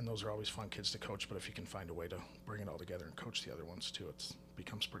 And those are always fun kids to coach, but if you can find a way to bring it all together and coach the other ones too, it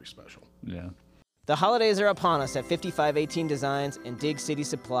becomes pretty special. Yeah. The holidays are upon us at 5518 Designs and Dig City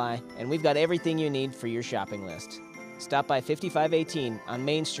Supply, and we've got everything you need for your shopping list. Stop by 5518 on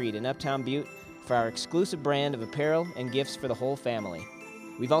Main Street in Uptown Butte for our exclusive brand of apparel and gifts for the whole family.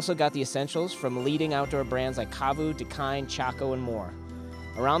 We've also got the essentials from leading outdoor brands like Kavu, Dakine, Chaco, and more.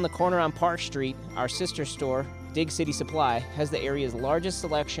 Around the corner on Park Street, our sister store, Dig City Supply, has the area's largest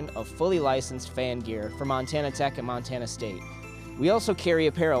selection of fully licensed fan gear for Montana Tech and Montana State. We also carry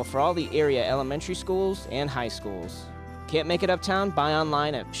apparel for all the area elementary schools and high schools. Can't make it uptown? Buy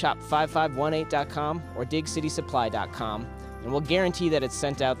online at shop5518.com or digcitysupply.com, and we'll guarantee that it's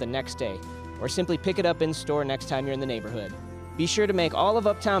sent out the next day, or simply pick it up in store next time you're in the neighborhood. Be sure to make all of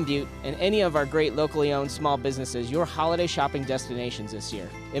Uptown Butte and any of our great locally owned small businesses your holiday shopping destinations this year.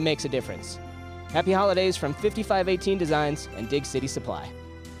 It makes a difference. Happy holidays from 5518 Designs and Dig City Supply.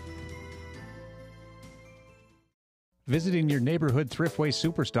 Visiting your neighborhood Thriftway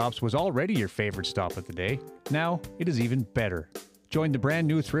Superstops was already your favorite stop of the day. Now, it is even better. Join the brand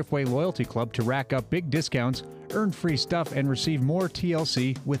new Thriftway Loyalty Club to rack up big discounts, earn free stuff, and receive more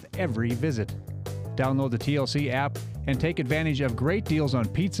TLC with every visit. Download the TLC app and take advantage of great deals on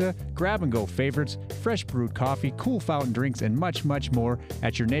pizza, grab-and-go favorites, fresh brewed coffee, cool fountain drinks, and much, much more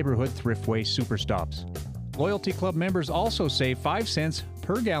at your neighborhood Thriftway Superstops. Loyalty Club members also save 5 cents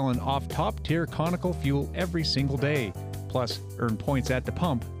per gallon off top-tier Conoco fuel every single day. Plus, earn points at the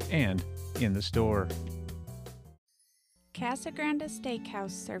pump and in the store. Casa Grande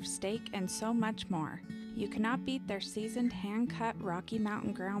Steakhouse serves steak and so much more. You cannot beat their seasoned hand-cut Rocky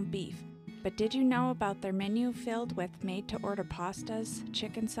Mountain ground beef. But did you know about their menu filled with made-to-order pastas,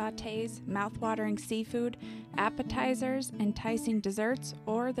 chicken sautés, mouth-watering seafood, appetizers, enticing desserts,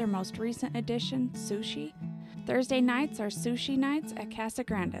 or their most recent addition, sushi? Thursday nights are sushi nights at Casa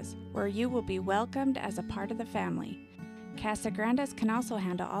Granda's, where you will be welcomed as a part of the family. Casa Granda's can also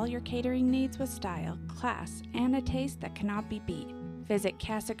handle all your catering needs with style, class, and a taste that cannot be beat. Visit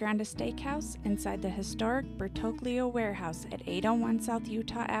Casa Grande Steakhouse inside the historic Bertoglio Warehouse at 801 South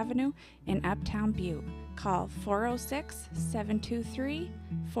Utah Avenue in Uptown Butte. Call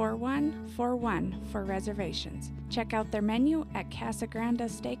 406-723-4141 for reservations. Check out their menu at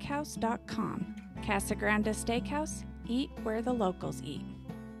CasaGrandeSteakhouse.com. Casa Grande Steakhouse, eat where the locals eat.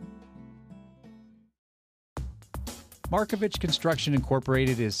 Markovich Construction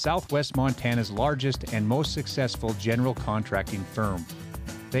Incorporated is Southwest Montana's largest and most successful general contracting firm.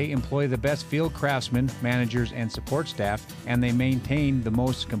 They employ the best field craftsmen, managers, and support staff, and they maintain the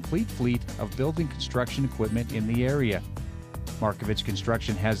most complete fleet of building construction equipment in the area. Markovich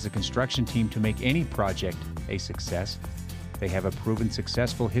Construction has the construction team to make any project a success. They have a proven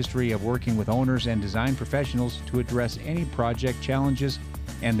successful history of working with owners and design professionals to address any project challenges,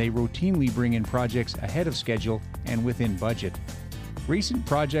 and they routinely bring in projects ahead of schedule and within budget. Recent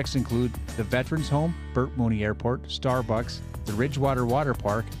projects include the Veterans Home, Burt Mooney Airport, Starbucks, the Ridgewater Water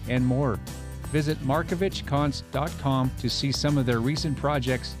Park, and more. Visit markovichcons.com to see some of their recent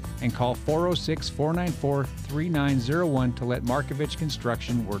projects and call 406-494-3901 to let Markovich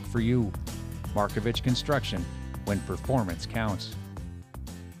Construction work for you. Markovich Construction, when performance counts.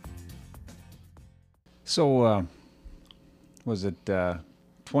 So, was it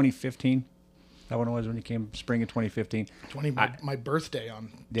 2015? Is that when it was when you came? Spring of 2015? My birthday on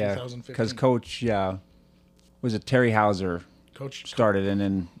Yeah, 2015. because Coach, was it Terry Hauser Coach started, and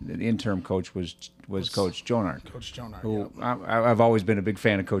then the interim coach was Coach Jonard. Coach Jonard, Who yeah. I've always been a big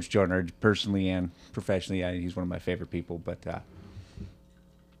fan of Coach Jonard, personally and professionally. He's one of my favorite people. But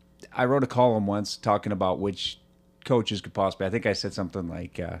I wrote a column once talking about which coaches could possibly. I think I said something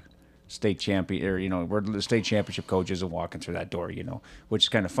like state champion, or we're the state championship coaches and walking through that door. Which is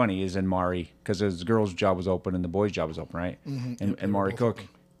kind of funny is in Maury, because the girls' job was open and the boys' job was open, right? Mm-hmm. And Maury Cook,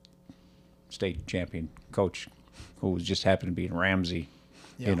 state champion coach, who was just happened to be in Ramsey.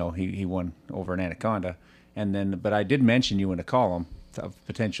 Yeah. He won over in Anaconda, but I did mention you in a column of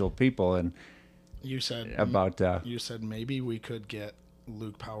potential people, and You said about you said maybe we could get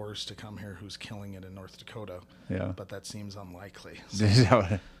Luke Powers to come here, who's killing it in North Dakota. Yeah. But that seems unlikely.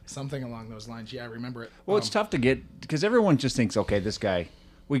 well, Something along those lines. Yeah, I remember it. it's tough to get, because everyone just thinks, okay, this guy,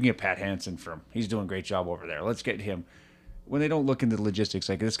 we can get Pat Hansen he's doing a great job over there. Let's get him. When they don't look into the logistics,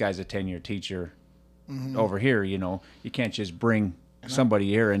 like this guy's a 10-year teacher over here, you can't just bring somebody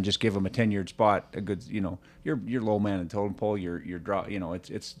here and just give him a 10-year spot. A good, you're low man in the totem pole. You're draw.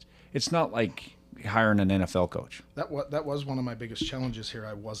 It's not like hiring an NFL coach. That was one of my biggest challenges here.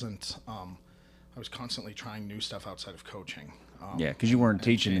 I wasn't. I was constantly trying new stuff outside of coaching. Yeah, because you weren't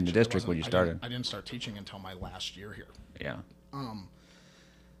teaching in the There district when you wasn't- started. I didn't start teaching until my last year here. Yeah.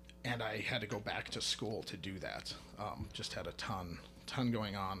 And I had to go back to school to do that. Just had a ton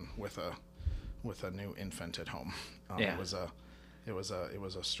going on with a new infant at home. Yeah. It was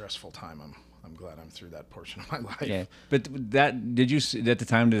a stressful time. I'm glad I'm through that portion of my life. Yeah, but did you at the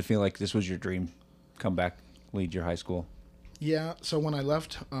time, did it feel like this was your dream, come back, lead your high school? Yeah. So when I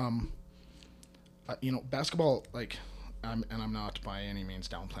left, basketball, I'm not by any means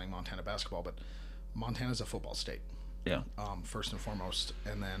downplaying Montana basketball, but Montana's a football state. Yeah. First and foremost,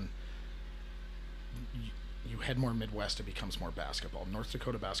 and then you head more Midwest, it becomes more basketball. North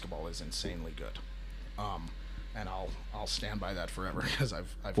Dakota basketball is insanely good, and I'll stand by that forever because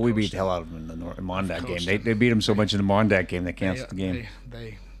I've. But we beat coached the hell out of them in the Mondac game. coached They beat them so much in the Mondac game they canceled the game.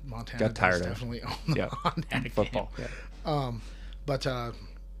 Montana Got tired does of it. definitely own the Mondac football. game. Yeah. But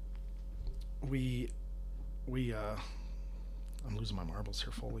we I'm losing my marbles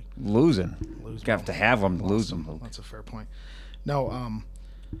here, Foley. Losing. Lose You have to have them to lose them. Luke. That's a fair point. No,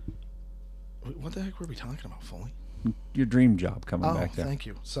 what the heck were we talking about, Foley? Your dream job coming back there. Thank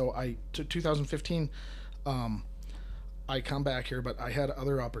you. So 2015, I come back here, but I had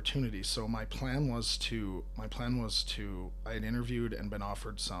other opportunities. So my plan was to I had interviewed and been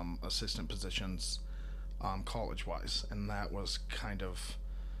offered some assistant positions, college-wise, and that was kind of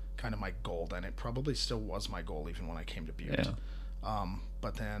my goal. And it probably still was my goal even when I came to Butte. Yeah.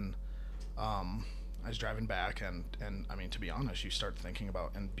 But then I was driving back, and I mean, to be honest, you start thinking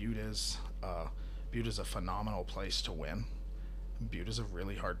about, and Butte is a phenomenal place to win. Butte is a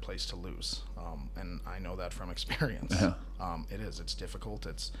really hard place to lose, and I know that from experience. Yeah. It is. It's difficult.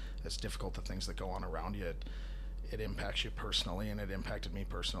 It's difficult, the things that go on around you. it impacts you personally, and it impacted me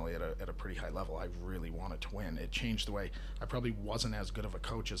personally at a pretty high level. I really wanted to win. It changed the way I probably wasn't as good of a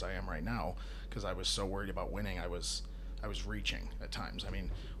coach as I am right now because I was so worried about winning. I was reaching at times. I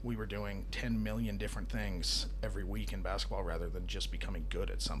mean, we were doing 10 million different things every week in basketball rather than just becoming good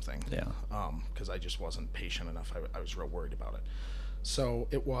at something. Yeah. Because I just wasn't patient enough. I was real worried about it. So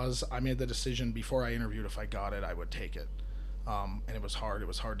I made the decision before I interviewed, if I got it, I would take it. And it was hard. It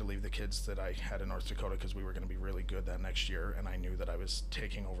was hard to leave the kids that I had in North Dakota because we were going to be really good that next year, and I knew that I was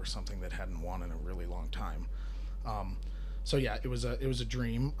taking over something that hadn't won in a really long time. So yeah, it was a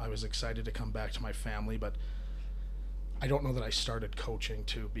dream. I was excited to come back to my family, but I don't know that I started coaching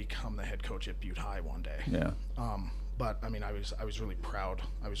to become the head coach at Butte High one day. Yeah. But I mean, I was really proud.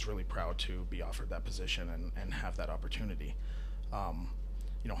 I was really proud to be offered that position and have that opportunity.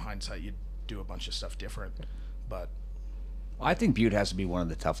 Hindsight, you do a bunch of stuff different, but I think Butte has to be one of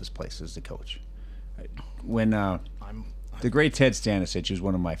the toughest places to coach. When the great Ted Stanisic, who's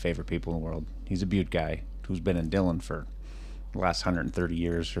one of my favorite people in the world, he's a Butte guy who's been in Dillon for the last 130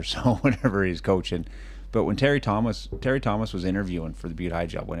 years or so, whenever he's coaching. But when Terry Thomas was interviewing for the Butte High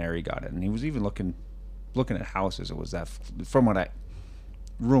job when Harry got it, and he was even looking at houses. It was that, from what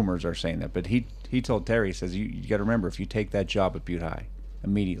rumors are saying that, but he told Terry, he says, you got to remember, if you take that job at Butte High,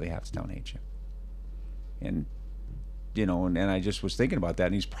 immediately Hapstown hates you. And and I just was thinking about that,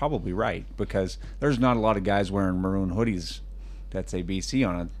 and he's probably right, because there's not a lot of guys wearing maroon hoodies that say BC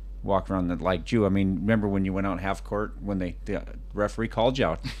on it, walk around that like you. I mean, remember when you went out in half court when the referee called you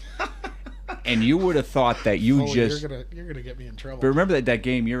out? And you would have thought that you're gonna get me in trouble. But remember that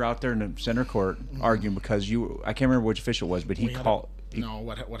game, you're out there in the center court arguing because I can't remember which official it was, but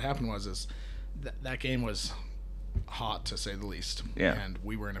what happened was that game was hot, to say the least. Yeah. And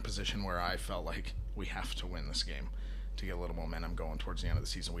we were in a position where I felt like we have to win this game to get a little momentum going towards the end of the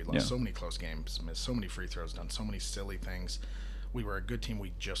season. We lost so many close games, missed so many free throws, done so many silly things. We were a good team.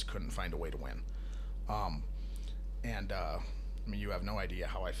 We just couldn't find a way to win. I mean, you have no idea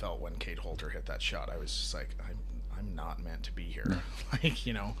how I felt when Kate Holter hit that shot. I was just like, I'm not meant to be here.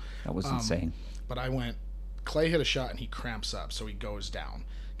 That was insane. But Clay hit a shot and he cramps up, so he goes down.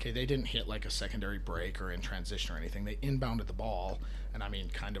 Okay, they didn't hit like a secondary break or in transition or anything. They inbounded the ball and,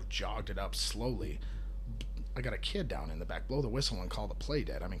 kind of jogged it up slowly. I got a kid down in the back. Blow the whistle and call the play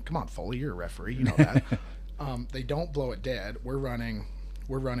dead. I mean, come on, Foley, you're a referee. You know that. They don't blow it dead. We're running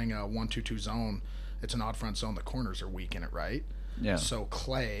a 1-2-2 zone. It's an odd front zone. The corners are weak in it, right? Yeah. So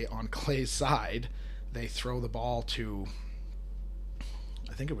on Clay's side, they throw the ball to,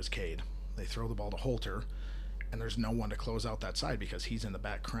 I think it was Cade. They throw the ball to Holter, and there's no one to close out that side because he's in the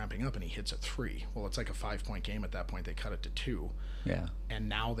back cramping up, and he hits a 3. Well, it's like a 5-point game at that point. They cut it to 2. Yeah. And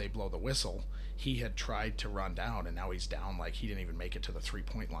now they blow the whistle. He had tried to run down, and now he's down. Like, he didn't even make it to the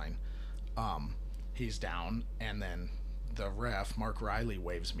 3-point line. He's down, and then the ref, Mark Riley,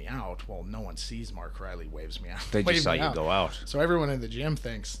 waves me out. Well, no one sees Mark Riley waves me out. They just saw you go out. So everyone in the gym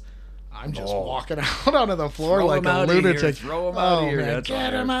thinks I'm just walking out onto the floor Throw like him a out lunatic. Here. Throw him out of here. Man,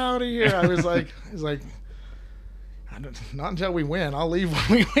 get him out of here. I was like, not until we win. I'll leave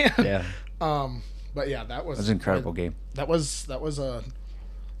when we win. Yeah. But yeah, that was an incredible game. That was a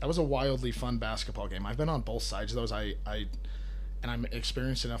wildly fun basketball game. I've been on both sides of those. I'm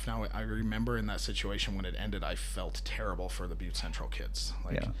experienced enough now. I remember in that situation when it ended, I felt terrible for the Butte Central kids.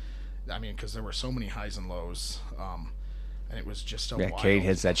 Because there were so many highs and lows, and it was just wild. Cade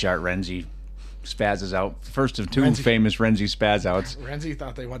hits that shot. Renzi spazzes out. First of two famous Renzi spaz outs. Renzi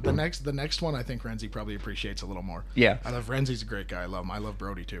thought they won. The next one, I think Renzi probably appreciates a little more. Yeah. I love Renzi's a great guy. I love him. I love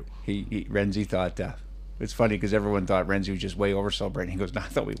Brody too. Renzi thought it's funny because everyone thought Renzi was just way over celebrating. He goes, "No, I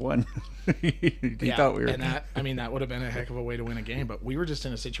thought we won." he thought we were. And that would have been a heck of a way to win a game. But we were just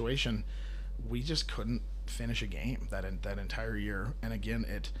in a situation we just couldn't finish a game that entire year. And again,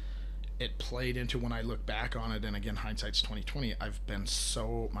 it played into when I look back on it. And again, hindsight's 20/20. I've been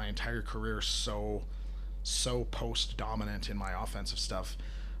my entire career so post dominant in my offensive stuff.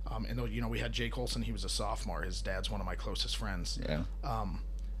 And though we had Jake Olson, he was a sophomore. His dad's one of my closest friends. Yeah.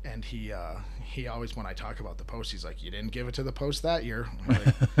 And he always, when I talk about the post, he's like, "You didn't give it to the post that year." I'm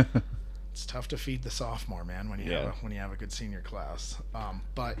like, it's tough to feed the sophomore, man, when you have a good senior class.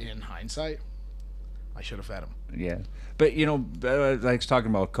 But in hindsight, I should have fed him. Yeah, but I was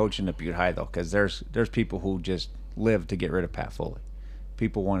talking about coaching at Butte High though, because there's people who just live to get rid of Pat Foley.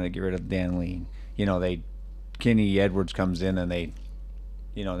 People wanted to get rid of Dan Lean. Kenny Edwards comes in and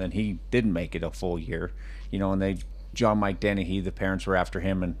then he didn't make it a full year. And John Mike Dennehy, the parents were after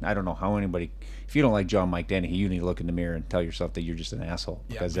him, and I don't know how anybody. If you don't like John Mike Dennehy, you need to look in the mirror and tell yourself that you're just an asshole,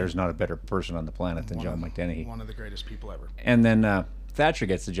 because there's not a better person on the planet than John Mike Dennehy. One of the greatest people ever. And then Thatcher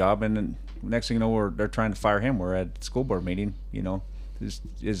gets the job, and then next thing you know, they're trying to fire him. We're at school board meeting. You know,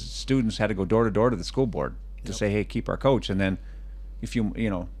 his students had to go door to door to the school board to say, "Hey, keep our coach." And then,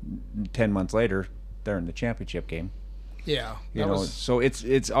 10 months later, they're in the championship game. Yeah, You know, so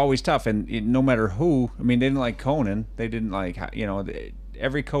it's always tough, and no matter who. I mean, they didn't like Conan. They didn't like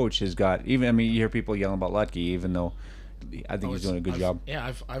every coach has got. Even I mean, you hear people yelling about Lutke, even though I think he's doing a good job.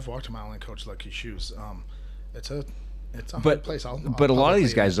 Yeah, I've walked a mile in Coach Lucky's shoes. It's a hard But place. but a lot of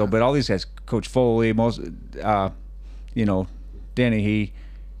these guys though, but all these guys, Coach Foley, most, Dennehy,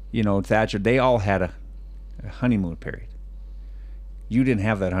 Thatcher, they all had a honeymoon period. You didn't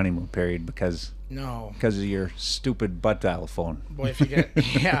have that honeymoon period because of your stupid butt dial phone. Boy, if you get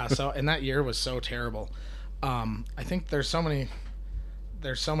So and that year was so terrible. I think there's so many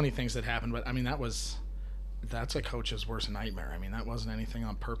things that happened, but I mean that's a coach's worst nightmare. I mean, that wasn't anything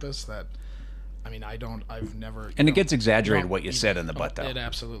on purpose. I've never. And it gets exaggerated what you said in the butt dial. It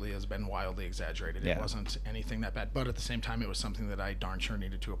absolutely has been wildly exaggerated. Yeah. It wasn't anything that bad, but at the same time, it was something that I darn sure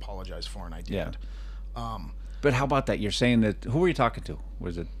needed to apologize for, and I did. Yeah. But how about that? You're saying that. Who were you talking to?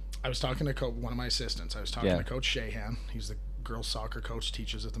 Was it? I was talking to one of my assistants. I was talking to Coach Shahan. He's the girls soccer coach,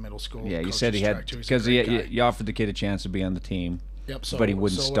 teaches at the middle school. Yeah, you said he had because you offered the kid a chance to be on the team. Yep. But he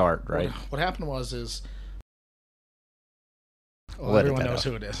wouldn't start, right? What happened was everyone knows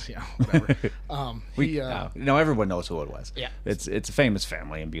who it is. Yeah, whatever. Everyone knows who it was. Yeah, it's a famous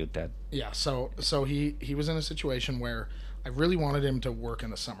family in Butte. That. Yeah. So he was in a situation where I really wanted him to work in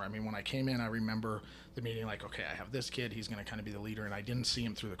the summer. I mean, when I came in, I remember the meeting like, okay, I have this kid. He's going to kind of be the leader, and I didn't see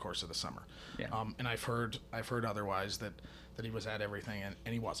him through the course of the summer. Yeah. And I've heard otherwise that he was at everything,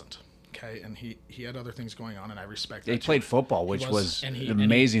 and he wasn't. Okay, and he had other things going on, and I respect that. He played football, which was an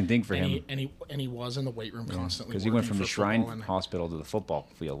amazing thing for him. And he was in the weight room constantly. Because he went from the Shrine Hospital to the football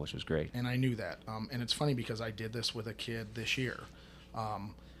field, which was great. And I knew that. And it's funny because I did this with a kid this year.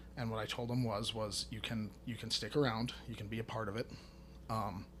 And what I told him was you can stick around, you can be a part of it,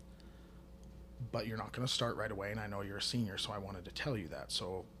 but you're not going to start right away. And I know you're a senior, so I wanted to tell you that,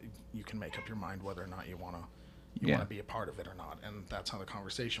 so you can make up your mind whether or not you want to be a part of it or not. And that's how the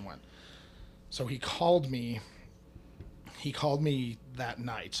conversation went. So he called me that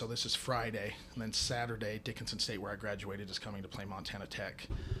night. So this is Friday, and then Saturday, Dickinson State, where I graduated, is coming to play Montana Tech.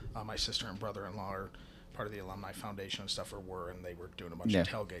 My sister and brother-in-law are part of the alumni foundation and stuff, and they were doing a bunch of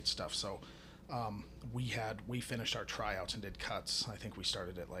tailgate stuff. So we finished our tryouts and did cuts. I think we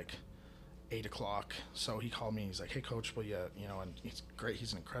started at like 8:00. So he called me. He's like, "Hey, Coach, will you and he's great.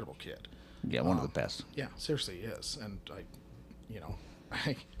 He's an incredible kid. Yeah, one of the best. Yeah, seriously, he is. And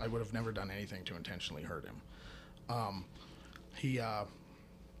I would have never done anything to intentionally hurt him. He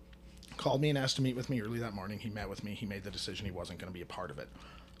called me and asked to meet with me early that morning. He met with me. He made the decision he wasn't going to be a part of it.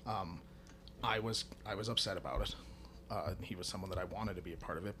 I was upset about it. He was someone that I wanted to be a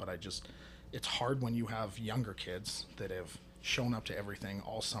part of it, but it's hard when you have younger kids that have shown up to everything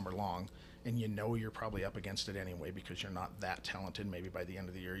all summer long, and you're probably up against it anyway because you're not that talented. Maybe by the end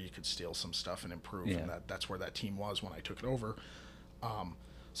of the year you could steal some stuff and improve, and that's where that team was when I took it over.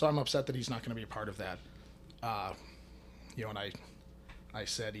 So I'm upset that he's not going to be a part of that. And I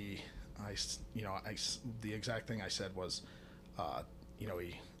said the exact thing I said was,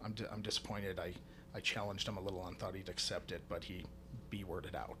 I'm disappointed. I challenged him a little and thought he'd accept it, but he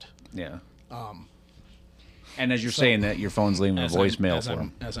B-worded out. Yeah. And as you're saying that, your phone's leaving a voicemail for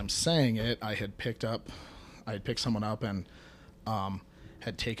him. As I'm saying it, I had picked someone up and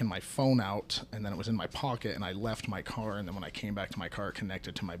had taken my phone out, and then it was in my pocket, and I left my car, and then when I came back to my car, it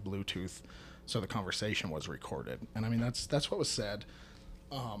connected to my Bluetooth, so the conversation was recorded. And I mean, that's what was said.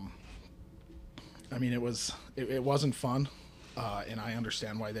 I mean, it wasn't fun. And I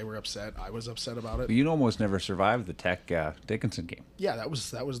understand why they were upset. I was upset about it. But you almost never survived the Tech Dickinson game. Yeah, that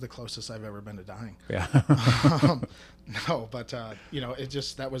was the closest I've ever been to dying. Yeah. No, but it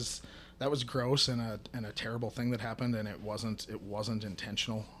just that was gross and a terrible thing that happened, and it wasn't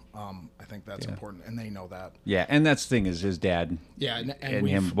intentional. I think that's important, and they know that. Yeah, and that's the thing is his dad. Yeah, and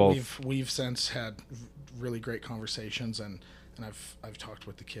him both. We've since had really great conversations, and I've talked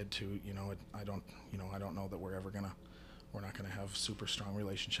with the kid too. I don't know that we're not gonna have super strong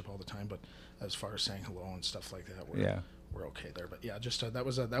relationship all the time, but as far as saying hello and stuff like that, we're okay there. But yeah, just that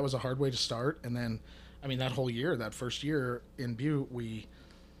was a hard way to start. And then, I mean, that whole year, that first year in Butte, we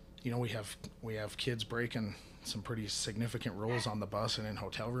have kids breaking some pretty significant rules on the bus and in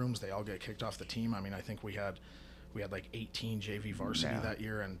hotel rooms. They all get kicked off the team. I mean, I think we had like 18 JV varsity that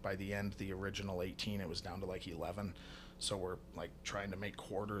year, and by the end, the original 18, it was down to like 11. So we're like trying to make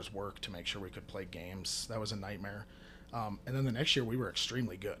quarters work to make sure we could play games. That was a nightmare. And then the next year we were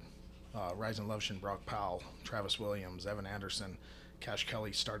extremely good. Ryzen Lovshin, Brock Powell, Travis Williams, Evan Anderson, Cash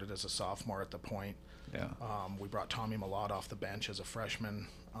Kelly started as a sophomore at the point. Yeah. We brought Tommy Malott off the bench as a freshman,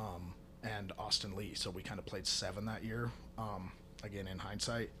 and Austin Lee. So we kind of played 7 that year. Again, in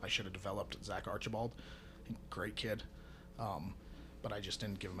hindsight, I should have developed Zach Archibald. Great kid. But I just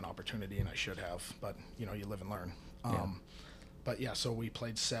didn't give him an opportunity, and I should have. But, you live and learn. But, yeah, so we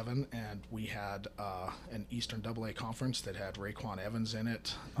played 7, and we had an Eastern AA conference that had Raekwon Evans in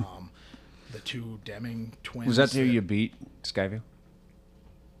it, the 2 Deming twins. Was that who you beat, Skyview?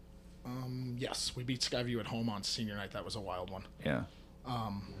 Yes, we beat Skyview at home on senior night. That was a wild one. Yeah.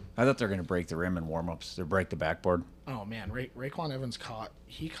 I thought they were going to break the rim in warm-ups. They break the backboard. Oh, man. Raekwon Evans caught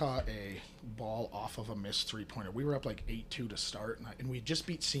a ball off of a missed three-pointer. We were up like 8-2 to start, and we just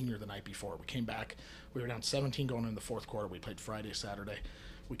beat senior the night before. We came back. We were down 17 going into the fourth quarter. We played Friday, Saturday.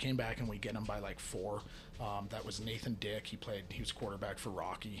 We came back, and we get them by like 4. That was Nathan Dick. He was quarterback for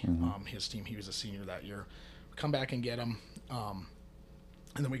Rocky. His team, he was a senior that year. We come back and get him.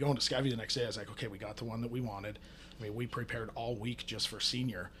 And then we go into Skyview the next day. I was like, okay, we got the one that we wanted. I mean, we prepared all week just for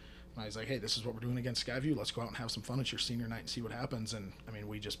senior. And I was like, hey, this is what we're doing against Skyview. Let's go out and have some fun at your senior night and see what happens. And, I mean,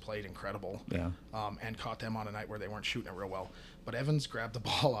 we just played incredible. Yeah. And caught them on a night where they weren't shooting it real well. But Evans grabbed the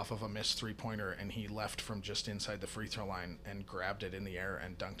ball off of a missed three-pointer, and he left from just inside the free throw line and grabbed it in the air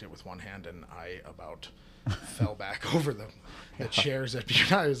and dunked it with one hand. And I about fell back over the chairs at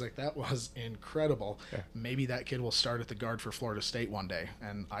Butte. I was like, that was incredible. Yeah. Maybe that kid will start at the guard for Florida State one day.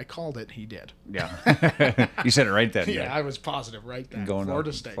 And I called it. He did. Yeah. You said it right then. Yeah, I was positive right then. Going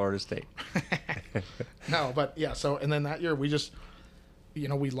Florida State. Florida State. No, but yeah, so, and then that year we just, we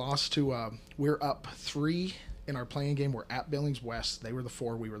lost to, we're up 3 in our playing game. We're at Billings West. They were the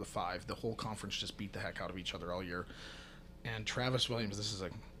 4, we were the 5. The whole conference just beat the heck out of each other all year. And Travis Williams, this is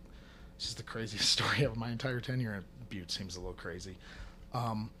the craziest story of my entire tenure at Butte. Seems a little crazy.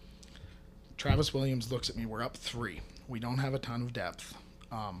 Travis Williams looks at me. We're up 3. We don't have a ton of depth.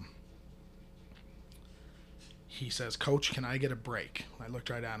 He says, Coach, can I get a break? I looked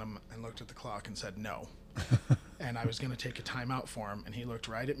right at him and looked at the clock and said no. And I was going to take a timeout for him, and he looked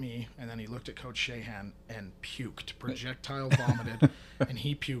right at me, and then he looked at Coach Shahan and puked, projectile vomited, and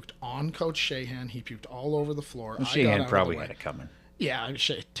he puked on Coach Shahan. He puked all over the floor. Well, Shahan probably had it coming. Yeah,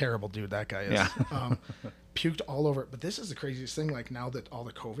 terrible dude that guy is. Yeah. Puked all over. But this is the craziest thing, like now that all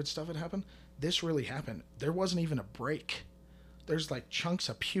the COVID stuff had happened, this really happened. There wasn't even a break. There's like chunks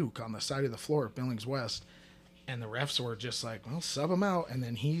of puke on the side of the floor at Billings West. And the refs were just like, well, sub him out. And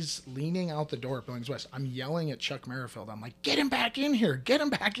then he's leaning out the door at Billings West. I'm yelling at Chuck Merrifield. I'm like, get him back in here. Get him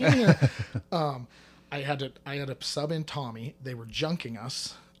back in here. I had to sub in Tommy. They were junking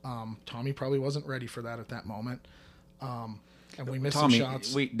us. Tommy probably wasn't ready for that at that moment. And we missed some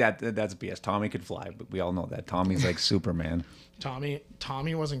shots. That's BS. Tommy could fly, but we all know that. Tommy's like Superman. Tommy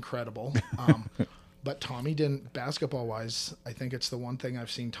was incredible. But Tommy didn't, basketball-wise, I think it's the one thing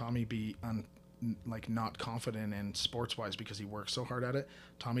I've seen Tommy be not confident in sports-wise because he works so hard at it.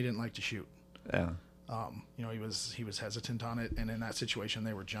 Tommy didn't like to shoot. Yeah. He was hesitant on it, and in that situation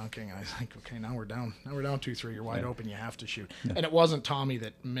they were junking. I was like, okay, now we're down 2-3. You're wide open. You have to shoot. Yeah. And it wasn't Tommy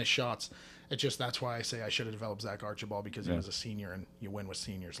that missed shots. It's just that's why I say I should have developed Zach Archibald because he was a senior, and you win with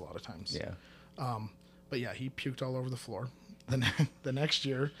seniors a lot of times. Yeah. But yeah, he puked all over the floor. The next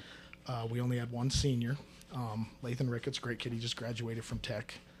year, we only had one senior, Lathan Ricketts, great kid. He just graduated from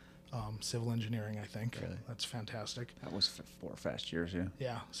Tech. Civil engineering, I think. Really? That's fantastic. That was 4 fast years, yeah.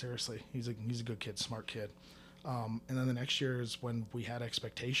 Yeah, seriously. He's a good kid, smart kid. And then the next year is when we had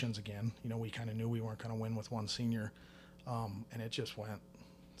expectations again. We kind of knew we weren't going to win with one senior. And it just went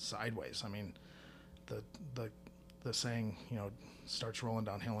sideways. I mean, the saying, starts rolling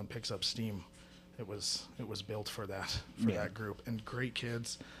downhill and picks up steam. It was built for that group. And great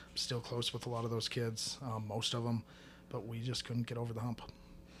kids. I'm still close with a lot of those kids, most of them. But we just couldn't get over the hump.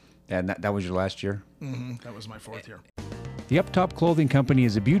 And that was your last year? Mm-hmm. That was my 4th year. The Uptop Clothing Company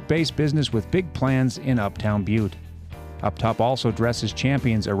is a Butte-based business with big plans in Uptown Butte. Uptop also dresses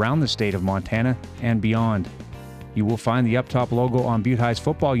champions around the state of Montana and beyond. You will find the Uptop logo on Butte High's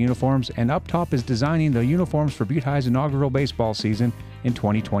football uniforms, and Uptop is designing the uniforms for Butte High's inaugural baseball season in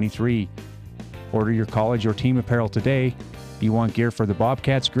 2023. Order your college or team apparel today. You want gear for the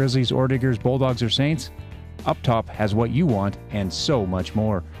Bobcats, Grizzlies, Orediggers, Bulldogs, or Saints? Uptop has what you want and so much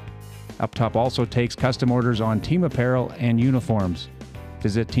more. Uptop also takes custom orders on team apparel and uniforms.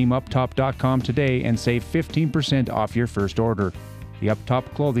 Visit teamuptop.com today and save 15% off your first order. The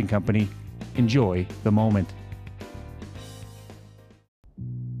Uptop Clothing Company. Enjoy the moment.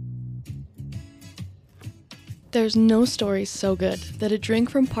 There's no story so good that a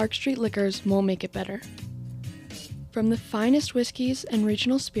drink from Park Street Liquors won't make it better. From the finest whiskeys and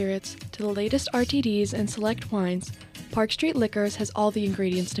regional spirits to the latest RTDs and select wines, Park Street Liquors has all the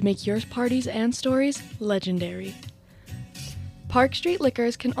ingredients to make your parties and stories legendary. Park Street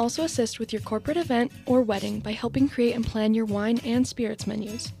Liquors can also assist with your corporate event or wedding by helping create and plan your wine and spirits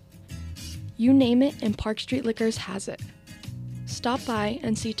menus. You name it, and Park Street Liquors has it. Stop by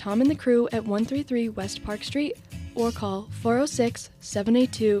and see Tom and the crew at 133 West Park Street or call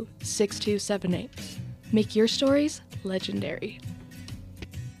 406-782-6278. Make your stories legendary.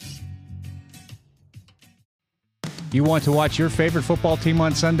 You want to watch your favorite football team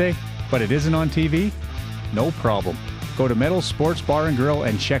on Sunday, but it isn't on TV? No problem. Go to Metals Sports Bar and Grill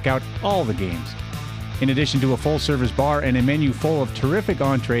and check out all the games. In addition to a full-service bar and a menu full of terrific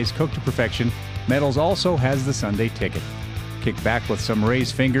entrees cooked to perfection, Metals also has the Sunday ticket. Kick back with some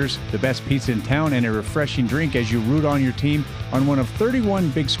raised fingers, the best pizza in town, and a refreshing drink as you root on your team on one of 31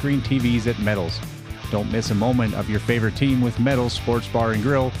 big-screen TVs at Metals. Don't miss a moment of your favorite team with Metals Sports Bar and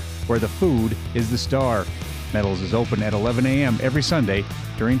Grill, where the food is the star. Metals is open at 11 a.m. every Sunday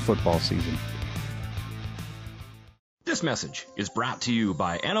during football season. This message is brought to you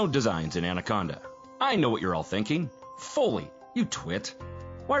by Anode Designs in Anaconda. I know what you're all thinking. Foley, you twit.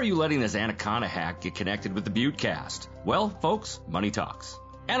 Why are you letting this Anaconda hack get connected with the Buttecast? Well, folks, money talks.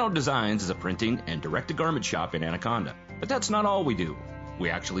 Anode Designs is a printing and direct-to-garment shop in Anaconda. But that's not all we do. We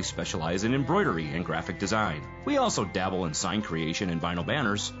actually specialize in embroidery and graphic design. We also dabble in sign creation and vinyl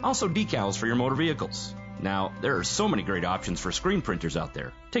banners, also decals for your motor vehicles. Now, there are so many great options for screen printers out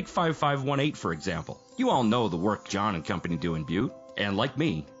there. Take 5518, for example. You all know the work John and company do in Butte. And like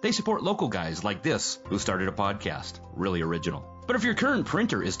me, they support local guys like this who started a podcast. Really original. But if your current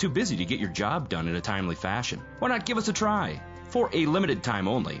printer is too busy to get your job done in a timely fashion, why not give us a try? For a limited time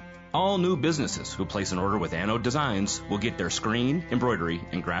only, all new businesses who place an order with Anode Designs will get their screen, embroidery,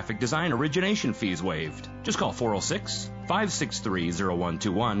 and graphic design origination fees waived. Just call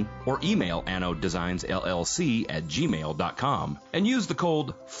 406-563-0121 or email anodedesignsllc@gmail.com and use the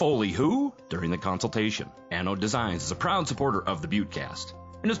code FOLEYWHO during the consultation. Anode Designs is a proud supporter of the Buttecast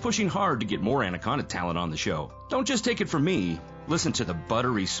and is pushing hard to get more Anaconda talent on the show. Don't just take it from me. Listen to the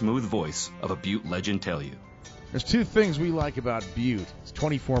buttery smooth voice of a Butte legend tell you. There's two things we like about Butte. It's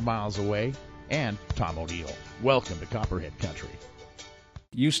 24 miles away, and Tom O'Neill. Welcome to Copperhead Country.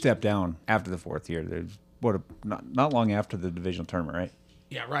 You stepped down after the fourth year. There's not long after the divisional tournament, right?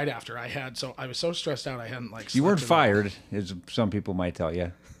 Yeah, right after I was so stressed out I hadn't You weren't fired, as some people might tell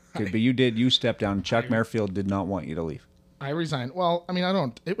you, but you did. You stepped down. Chuck Merrifield did not want you to leave. I resigned. Well, I mean,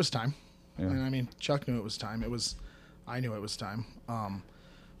 it was time. Yeah. I mean, Chuck knew it was time. I knew it was time.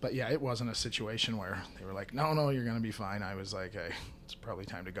 But yeah, it wasn't a situation where they were like, no, you're going to be fine. I was like, hey, it's probably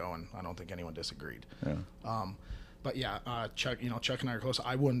time to go, and I don't think anyone disagreed. Yeah. But yeah, Chuck and I are close.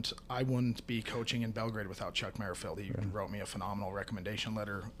 I wouldn't be coaching in Belgrade without Chuck Merrifield. He wrote me a phenomenal recommendation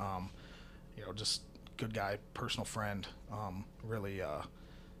letter. Just good guy, personal friend. Really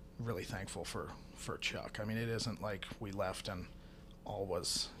thankful for Chuck. I mean, it isn't like we left and all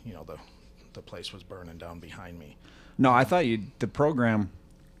was, the place was burning down behind me. No, I thought the program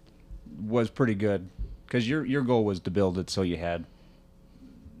was pretty good because your goal was to build it so you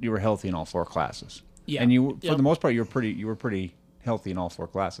were healthy in all four classes. Yeah, and for the most part you were pretty healthy in all four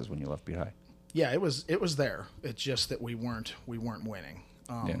classes when you left Butte High. Yeah, it was there. It's just that we weren't winning.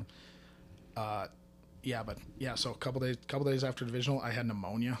 So a couple days after divisional, I had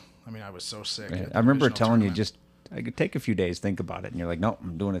pneumonia. I mean, I was so sick. Yeah. I remember telling you I could take a few days, think about it, and you're like, "No,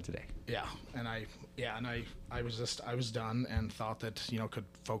 I'm doing it today." Yeah, and I was done and thought that could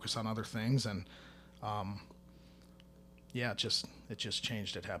focus on other things, and it just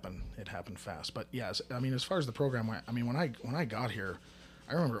changed. It happened fast. But yes, I mean, as far as the program went, I mean, when I got here,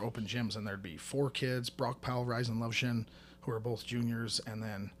 I remember open gyms and there'd be 4 kids, Brock Powell, Ryzen Lovshin, who are both juniors, and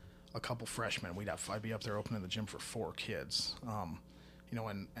then a couple freshmen. I'd be up there opening the gym for 4 kids.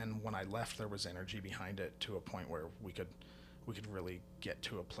 And when I left, there was energy behind it to a point where we could really get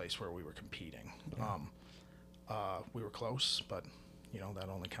to a place where we were competing. Yeah. We were close, but that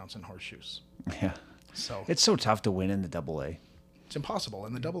only counts in horseshoes. Yeah. So it's so tough to win in the AA. It's impossible,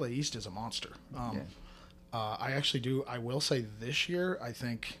 and the AA East is a monster. I will say this year, I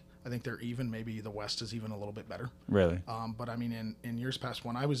think they're even. Maybe the West is even a little bit better. Really? But I mean, in years past,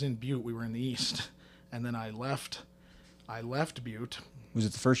 when I was in Butte, we were in the East, and then I left Butte. Was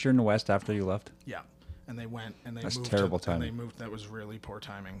it the first year in the West after you left? Yeah. And they went and they That's moved. Terrible timing. And they moved. That was really poor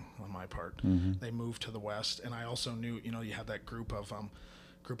timing on my part. Mm-hmm. They moved to the West, and I also knew, you had that group of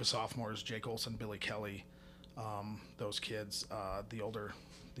sophomores: Jake Olson, Billy Kelly, those kids. The older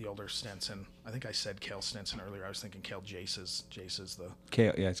Stenson. I think I said Cale Stenson earlier. I was thinking Cale Jace is the.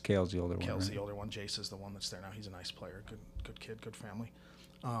 Cale, yeah, it's Cale's the older one. Cale's right? the older one. Jace is the one that's there now. He's a nice player. Good kid. Good family.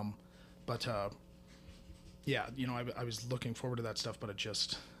 yeah, I was looking forward to that stuff, but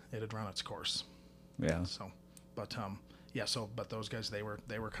it had run its course. Yeah. So, but but those guys, they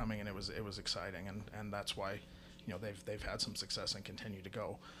were coming, and it was exciting, and that's why, they've had some success and continue to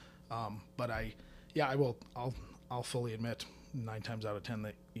go. But I'll fully admit, 9 times out of 10,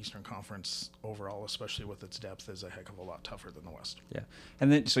 the Eastern Conference overall, especially with its depth, is a heck of a lot tougher than the West. Yeah.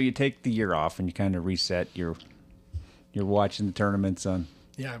 And then, so you take the year off and you kind of reset. You're watching the tournaments on.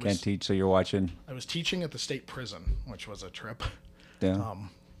 Yeah, can't teach, so you're watching. I was teaching at the state prison, which was a trip. Yeah.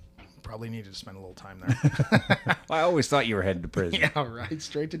 Probably needed to spend a little time there. I always thought you were headed to prison. Yeah, right.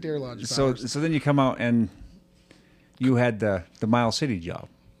 Straight to Deer Lodge. So then you come out and you had the Miles City job.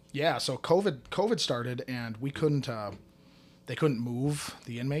 Yeah. So COVID started, and we couldn't. They couldn't move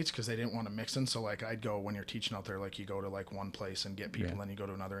the inmates because they didn't want to mix in. So like I'd go, when you're teaching out there, like you go to like one place and get people, then you go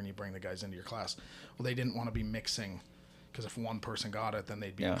to another and you bring the guys into your class. Well, they didn't want to be mixing, because if one person got it, then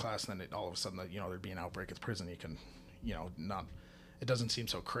they'd be in class, and then all of a sudden, there'd be an outbreak at the prison. You can, not. It doesn't seem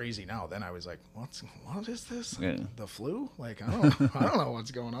so crazy now. Then I was like, what is this? Yeah. The flu? Like, I don't know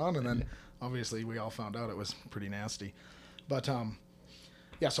what's going on. And then obviously we all found out it was pretty nasty. But so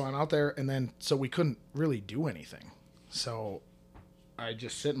I'm out there, and then so we couldn't really do anything. So I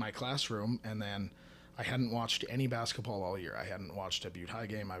just sit in my classroom, and then I hadn't watched any basketball all year. I hadn't watched a Butte High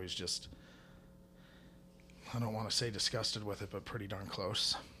game. I was just, I don't want to say disgusted with it, but pretty darn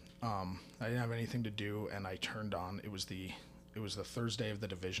close. I didn't have anything to do, and I turned on, it was the Thursday of the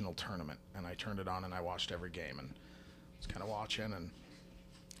divisional tournament, and I turned it on and I watched every game and was kind of watching. And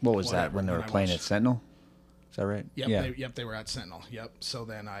what was that, when they were playing at Sentinel? Is that right? Yep, they were at Sentinel. Yep. So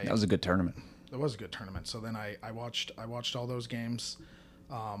then that was a good tournament. It was a good tournament. So then I watched all those games.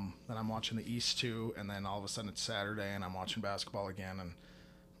 Then I'm watching the East too, and then all of a sudden it's Saturday and I'm watching basketball again, and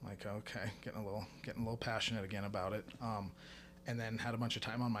I'm like, okay, getting a little passionate again about it. And then had a bunch of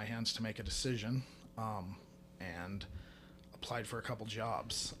time on my hands to make a decision, and applied for a couple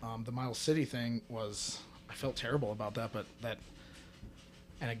jobs. The Miles City thing I felt terrible about that, but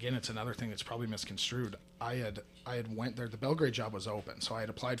and again, it's another thing that's probably misconstrued. I had went there. The Belgrade job was open, so I had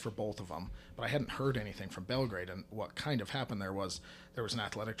applied for both of them, but I hadn't heard anything from Belgrade. And what kind of happened there was an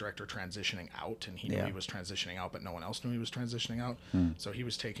athletic director transitioning out, and he knew he was transitioning out, but no one else knew he was transitioning out. So he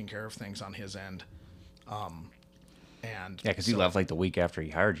was taking care of things on his end. Because he left like the week after he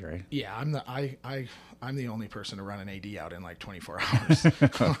hired you, right? Yeah, I'm the only person to run an AD out in like 24 hours.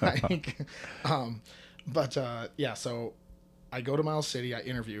 So I go to Miles City, I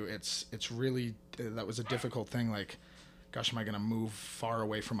interview. It's really, that was a difficult thing. Like, gosh, am I going to move far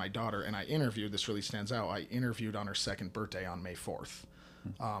away from my daughter? And I interviewed, this really stands out. I interviewed on her second birthday on May 4th.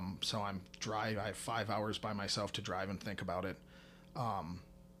 So I have 5 hours by myself to drive and think about it.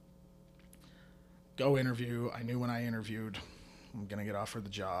 Go interview. I knew when I interviewed, I'm going to get offered the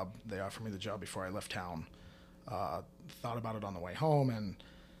job. They offered me the job before I left town. Thought about it on the way home and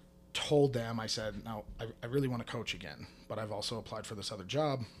told them, I said, no, I really want to coach again, but I've also applied for this other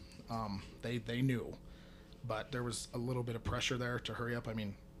job. They knew, but there was a little bit of pressure there to hurry up. I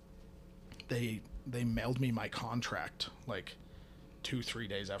mean, they mailed me my contract like 2-3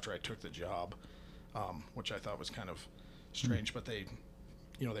 days after I took the job, which I thought was kind of strange, but they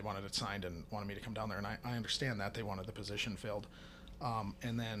wanted it signed and wanted me to come down there, and I understand that. They wanted the position filled.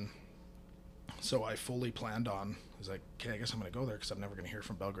 And then, so I fully planned on, I was like, okay, I guess I'm going to go there because I'm never going to hear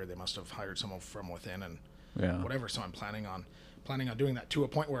from Belgrade. They must have hired someone from within and whatever. So I'm planning on doing that, to a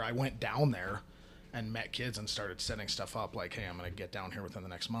point where I went down there and met kids and started setting stuff up like, hey, I'm going to get down here within the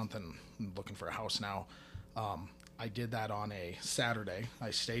next month and I'm looking for a house now. I did that on a Saturday.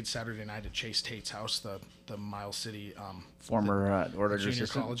 I stayed Saturday night at Chase Tate's house, the Miles City former Ore Digger junior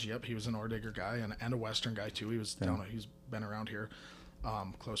assistant. College. Yep, he was an Ore Digger guy and a Western guy too. He was he's been around here,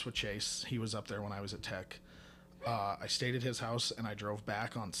 close with Chase. He was up there when I was at Tech. I stayed at his house and I drove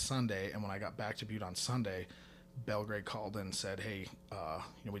back on Sunday. And when I got back to Butte on Sunday, Belgrade called and said, hey,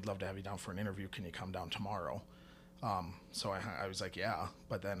 we'd love to have you down for an interview. Can you come down tomorrow? So I was like, yeah.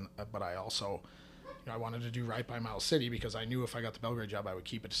 But I also, I wanted to do right by Miles City because I knew if I got the Belgrade job, I would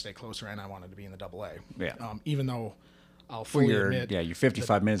keep it to stay closer, and I wanted to be in the AA. Yeah. Even though I'll fully admit, you're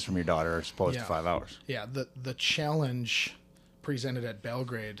 55 minutes from your daughter as opposed to 5 hours. Yeah. The challenge presented at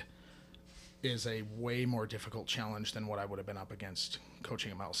Belgrade is a way more difficult challenge than what I would have been up against coaching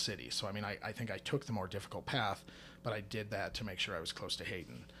at Miles City. So, I mean, I think I took the more difficult path, but I did that to make sure I was close to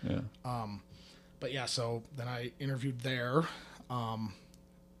Hayden. Yeah. But yeah, so then I interviewed there,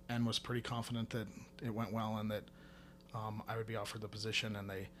 and was pretty confident that it went well and that I would be offered the position.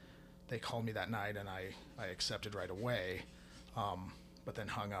 And they called me that night, and I accepted right away, but then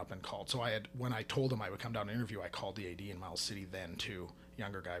hung up and called. So when I told him I would come down and interview, I called the AD in Miles City then too,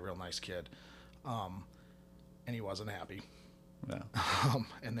 younger guy, real nice kid. and he wasn't happy. Yeah.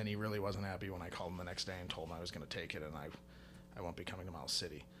 And then he really wasn't happy when I called him the next day and told him I was going to take it and I won't be coming to Miles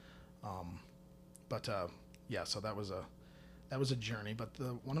City. Yeah, so that was a journey. But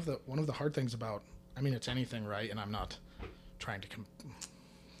one of the hard things about, I mean, it's anything, right? And I'm not trying to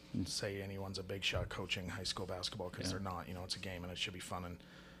say anyone's a big shot coaching high school basketball, because they're not. You know, it's a game and it should be fun and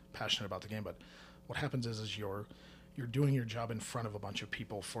passionate about the game. But what happens is you're doing your job in front of a bunch of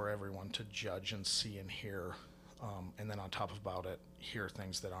people for everyone to judge and see and hear. And then on top about it, hear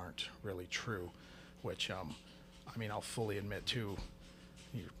things that aren't really true, which, I mean, I'll fully admit too,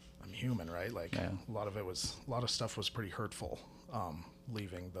 I'm human, right? Like a lot of stuff was pretty hurtful,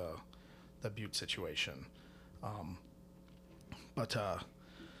 leaving the Butte situation. But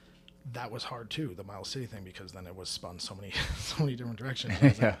that was hard too, the Miles City thing, because then it was spun so many different directions. I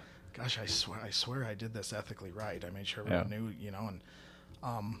was like, gosh, I swear I did this ethically right. I made sure everyone knew, you know,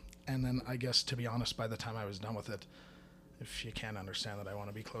 and then I guess, to be honest, by the time I was done with it, if you can't understand that I want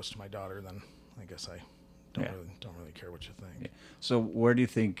to be close to my daughter, then I guess I don't really care what you think. Yeah. So where do you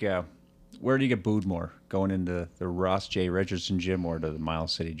think, where do you get booed more, going into the Ross J. Richardson gym or to the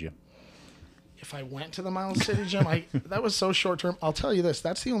Miles City gym? If I went to the Miles City gym, that was so short term. I'll tell you this,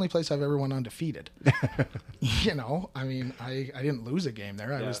 that's the only place I've ever went undefeated. You know, I mean, I didn't lose a game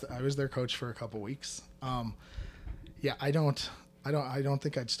there. I was their coach for a couple weeks. Yeah, I don't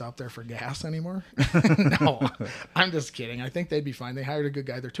think I'd stop there for gas anymore. No, I'm just kidding. I think they'd be fine. They hired a good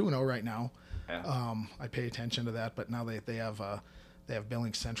guy. They're 2-0 right now. Yeah. I pay attention to that, but now they have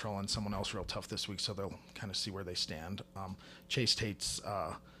Billings Central and someone else real tough this week, so they'll kind of see where they stand. Chase Tate's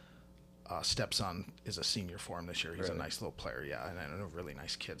stepson is a senior for him this year. He's a nice little player, and a really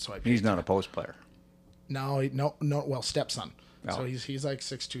nice kid. So he's not a post player. No. Well, stepson. Oh. So he's like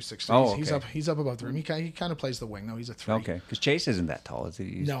 6'2", 6'3". Oh, okay. He's up above the rim. He kind of plays the wing though. He's a 3. Okay, because Chase isn't that tall, is he?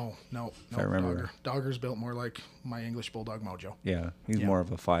 No. If I remember. Dogger's built more like my English Bulldog Mojo. Yeah, he's more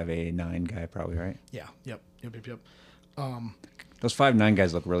of a 5'8", 9 guy probably, right? Yeah. Yep. Those 5'9"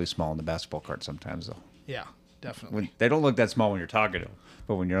 guys look really small on the basketball court sometimes, though. Yeah, definitely. They don't look that small when you're talking to them,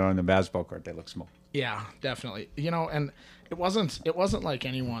 but when you're on the basketball court, they look small. Yeah, definitely. You know, and it wasn't like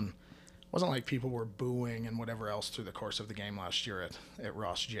anyone. It wasn't like people were booing and whatever else through the course of the game last year at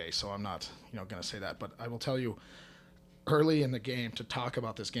Ross J. So I'm not, going to say that. But I will tell you, early in the game, to talk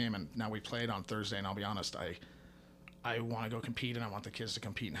about this game, and now we played on Thursday, and I'll be honest, I want to go compete, and I want the kids to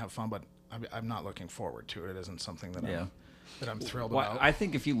compete and have fun, but I'm not looking forward to it. It isn't something that I'm thrilled about. I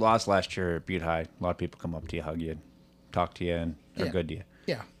think if you lost last year at Butte High, a lot of people come up to you, hug you, talk to you, and are good to you.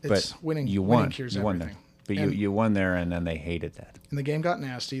 Yeah, it's winning. You won. Winning cures everything. There. But you won there, and then they hated that. And the game got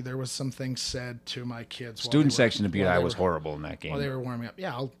nasty. There was some things said to my kids. Student section of Butte High was horrible in that game. While they were warming up.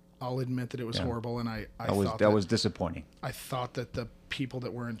 Yeah, I'll admit that it was horrible, and I thought that was disappointing. I thought that the people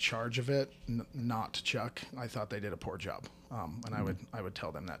that were in charge of it, not Chuck, I thought they did a poor job. And I would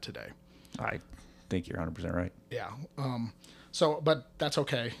tell them that today. I think you're 100% right. Yeah. But that's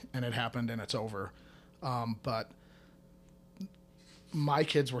okay, and it happened, and it's over. But my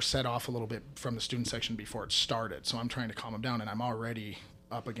kids were set off a little bit from the student section before it started, so I'm trying to calm them down, and I'm already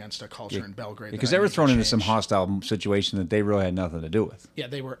up against a culture in Belgrade. Because they were thrown into some hostile situation that they really had nothing to do with. Yeah,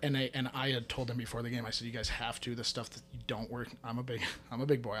 they were, and I had told them before the game, I said, you guys have to, the stuff that you don't work, I'm a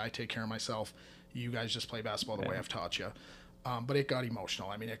big boy, I take care of myself, you guys just play basketball the way I've taught you. But it got emotional.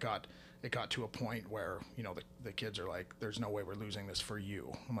 I mean, it got to a point where, the kids are like, there's no way we're losing this for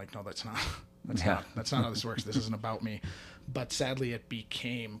you. I'm like, no, that's not how this works. This isn't about me. But sadly, it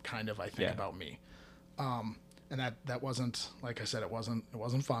became kind of, I think, about me. And that wasn't, like I said, it wasn't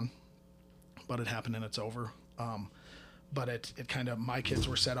fun, but it happened and it's over. But it kind of, my kids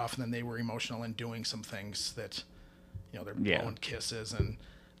were set off, and then they were emotional and doing some things that, they're blowing kisses and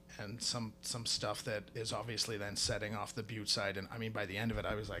some stuff that is obviously then setting off the Butte side. And I mean, by the end of it,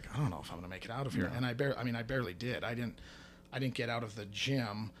 I was like, I don't know if I'm going to make it out of here. And I barely did. I didn't get out of the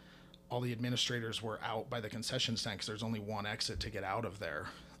gym. All the administrators were out by the concession stand because there's only one exit to get out of there.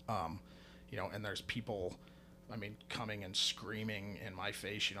 And there's people, coming and screaming in my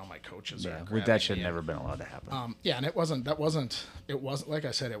face. My coaches are grabbing that should me. never been allowed to happen. And it wasn't, like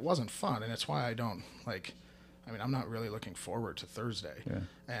I said, it wasn't fun. And it's why I don't I'm not really looking forward to Thursday. Yeah.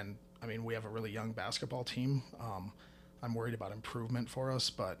 And we have a really young basketball team. I'm worried about improvement for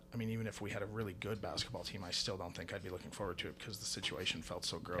us, but even if we had a really good basketball team, I still don't think I'd be looking forward to it because the situation felt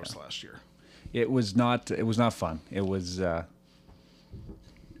so gross last year. It was not fun. It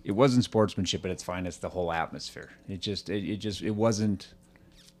wasn't sportsmanship at its finest. The whole atmosphere. It wasn't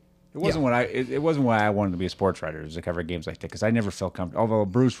what I wanted to be a sports writer, is to cover games like that, because I never felt comfortable. Although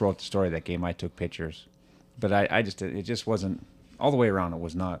Bruce wrote the story of that game, I took pictures, but it just wasn't all the way around. It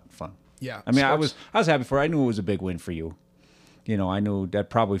was not fun. Yeah. I mean, I sports- was happy for. I knew it was a big win for you. You know, I knew that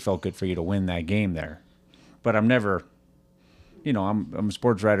probably felt good for you to win that game there. But I'm never, you know, I'm a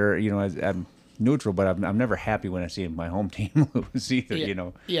sports writer. You know, I'm neutral, but I'm never happy when I see my home team lose either. Yeah, You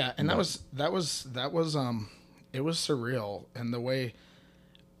know. Yeah, and that was it was surreal, and the way,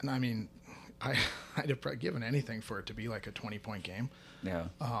 and I mean, I'd have given anything for it to be like a 20-point game. Yeah.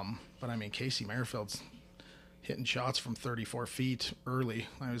 But I mean, Casey Merrifield's hitting shots from 34 feet early.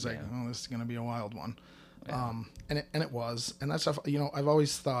 I was like, oh, this is going to be a wild one. Yeah. And it was. And that stuff, you know, I've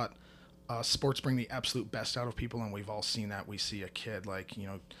always thought sports bring the absolute best out of people, and we've all seen that. We see a kid like, you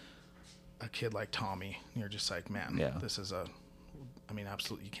know, a kid like Tommy, and you're just like, man, this is I mean,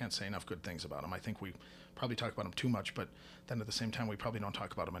 absolutely, you can't say enough good things about him. I think we probably talk about him too much, but then at the same time, we probably don't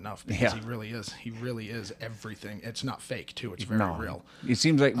talk about him enough because he really is everything. It's not fake, too. It's very real. It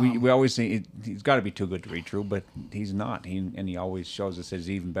seems like we always say he's got to be too good to be true, but he's not. He always shows us that he's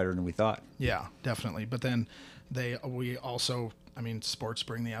even better than we thought. Yeah, definitely. But then we also, I mean, sports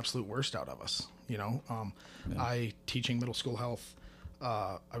bring the absolute worst out of us, you know. I, teaching middle school health,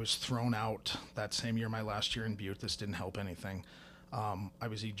 I was thrown out that same year, my last year in Butte. This didn't help anything. I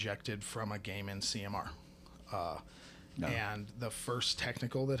was ejected from a game in CMR. And the first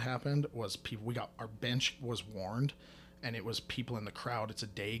technical that happened was our bench was warned, and it was people in the crowd. It's a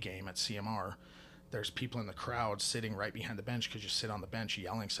day game at CMR. There's people in the crowd sitting right behind the bench because you sit on the bench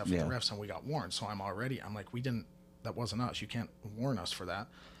yelling stuff at the refs, and we got warned. So I'm like, that wasn't us. You can't warn us for that.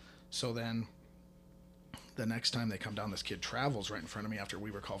 So then the next time they come down, this kid travels right in front of me after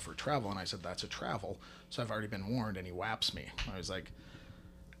we were called for travel, and I said, that's a travel. So I've already been warned, and he whaps me. I was like,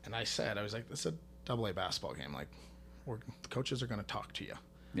 this is a AA basketball game. Like, the coaches are going to talk to you.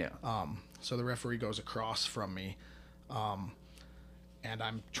 Yeah. So the referee goes across from me, and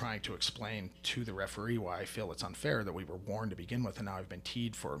I'm trying to explain to the referee why I feel it's unfair that we were warned to begin with, and now I've been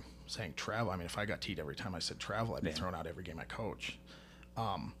teed for saying travel. I mean, if I got teed every time I said travel, I'd be thrown out every game I coach.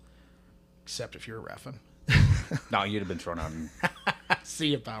 Except if you're reffing. No, you'd have been thrown out. See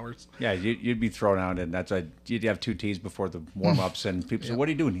you, Powers. Yeah, you'd be thrown out, and that's why you'd have 2 tees before the warm-ups, and people say, what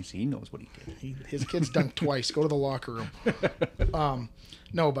are you doing? He knows what he did. His kid's dunked twice. Go to the locker room.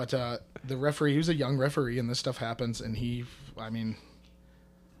 No, but the referee, he was a young referee, and this stuff happens, and he, I mean,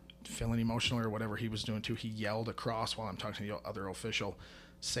 feeling emotional or whatever he was doing too, he yelled across while I'm talking to the other official,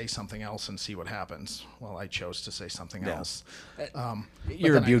 say something else and see what happens. Well, I chose to say something else.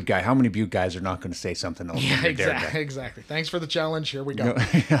 You're a Butte guy. How many Butte guys are not going to say something else? Yeah, exactly. Thanks for the challenge. Here we go.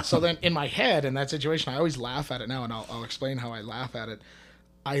 So then in my head, in that situation, I always laugh at it now, and I'll explain how I laugh at it.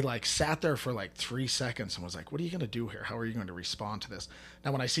 I like sat there for like 3 seconds and was like, what are you going to do here? How are you going to respond to this?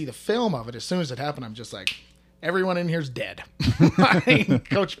 Now, when I see the film of it, as soon as it happened, I'm just like, everyone in here's dead. I mean,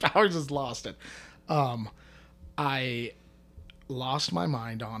 Coach Powers has lost it. I lost my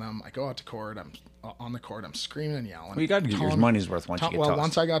mind on him. I go out to court. I'm on the court. I'm screaming and yelling. Well, you got to get your money's worth once you get tossed.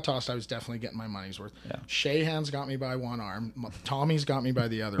 Once I got tossed, I was definitely getting my money's worth. Yeah. Shahan's got me by one arm. Tommy's got me by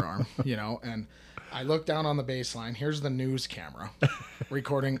the other arm, you know, and I look down on the baseline. Here's the news camera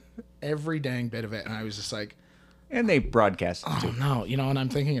recording every dang bit of it. And I was just like... And they broadcast it too. No, you know, and I'm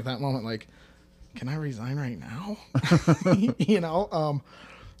thinking at that moment, like, can I resign right now? You know?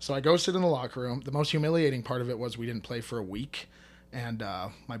 So I go sit in the locker room. The most humiliating part of it was we didn't play for a week. And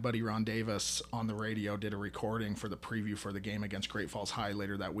my buddy Ron Davis on the radio did a recording for the preview for the game against Great Falls High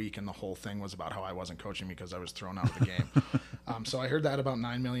later that week, and the whole thing was about how I wasn't coaching because I was thrown out of the game. So I heard that about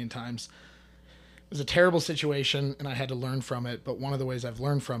 9 million times. It was a terrible situation, and I had to learn from it. But one of the ways I've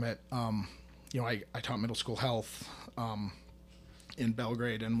learned from it, you know, I taught middle school health in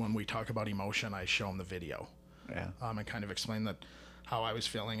Belgrade, and when we talk about emotion, I show them the video. Yeah. And kind of explain that how I was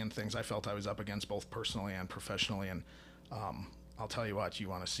feeling and things I felt I was up against both personally and professionally. And I'll tell you what, you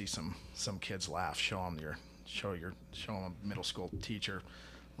want to see some kids laugh, show them a middle school teacher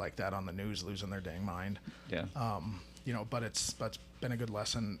like that on the news losing their dang mind. Yeah. You know, but it's been a good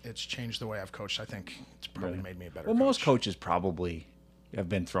lesson. It's changed the way I've coached. I think it's probably made me a better coach. Well, most coaches probably have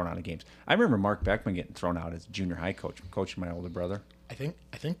been thrown out of games. I remember Mark Beckman getting thrown out as junior high coach, coaching my older brother. I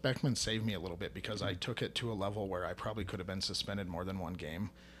think Beckman saved me a little bit because I took it to a level where I probably could have been suspended more than one game,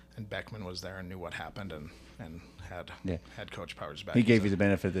 and Beckman was there and knew what happened and had Coach Powers back. He gave you the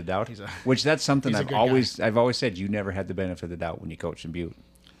benefit of the doubt, which that's something I've always said. You never had the benefit of the doubt when you coached in Butte.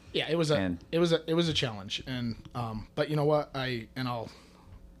 Yeah, it was a challenge, and but you know what,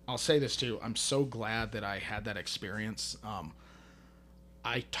 I'll say this too. I'm so glad that I had that experience.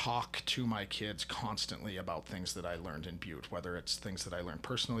 I talk to my kids constantly about things that I learned in Butte, whether it's things that I learned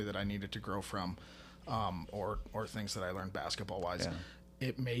personally that I needed to grow from, or things that I learned basketball wise. Yeah.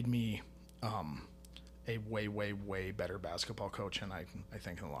 It made me a way, way, way better basketball coach, and I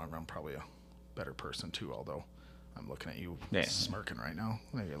think in the long run probably a better person too. Although I'm looking at you smirking right now.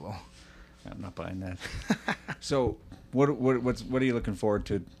 Maybe a little. I'm not buying that. So, what are you looking forward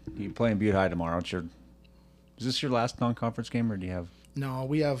to? You playing Butte High tomorrow? Is this your last non-conference game, or do you have? No,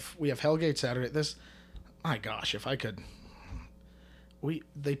 we have Hellgate Saturday. This, my gosh, if I could.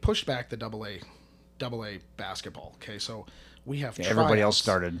 They pushed back the double A basketball. Okay, so we have everybody else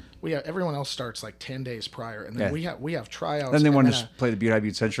started. Everyone else starts like 10 days prior, and then we have tryouts. Then they want to play the Butte High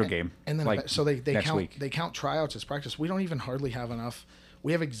Butte Central game, and then like so they next count week. They count tryouts as practice. We don't even hardly have enough.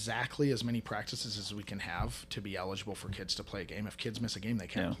 We have exactly as many practices as we can have to be eligible for kids to play a game. If kids miss a game, they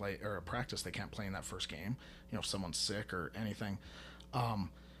can't play, or a practice, they can't play in that first game. You know, if someone's sick or anything,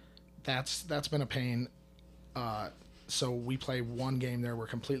 that's been a pain. So we play one game there. We're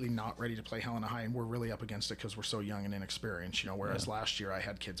completely not ready to play Helena High, and we're really up against it because we're so young and inexperienced. You know, whereas last year I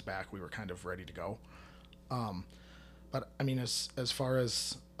had kids back, we were kind of ready to go. But I mean, as far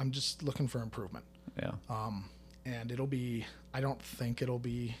as I'm just looking for improvement. Yeah. And I don't think it'll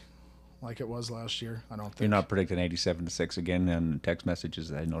be like it was last year. I don't think. You're not predicting 87-6 again in text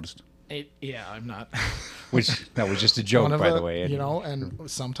messages, I noticed. I'm not. Which, that was just a joke, by the way. You know, and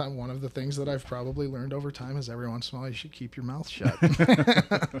sometimes one of the things that I've probably learned over time is every once in a while you should keep your mouth shut.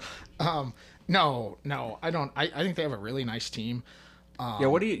 No, I don't. I think they have a really nice team.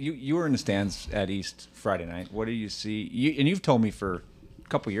 What do you were in the stands at East Friday night. What do you see? And you've told me for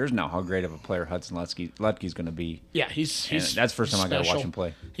couple years now how great of a player Hudson Lutke's going to be. Yeah, he's that's the first time I got to watch him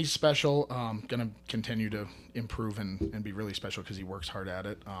play. He's special. Going to continue to improve and be really special because he works hard at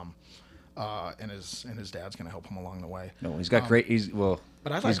it. And his dad's going to help him along the way. No, he's got great. He's got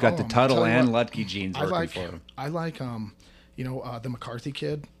the Tuttle and Lutke genes working for him. I like the McCarthy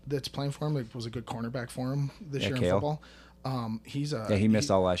kid that's playing for him. It was a good cornerback for him this year in football. He missed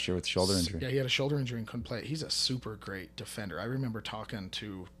all last year with shoulder injury. Yeah, he had a shoulder injury and couldn't play. He's a super great defender. I remember talking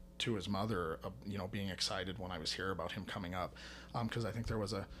to his mother, being excited when I was here about him coming up, because I think there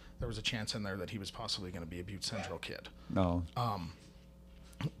was a chance in there that he was possibly going to be a Butte Central kid. No.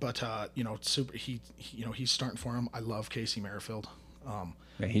 But super. He's starting for him. I love Casey Merrifield.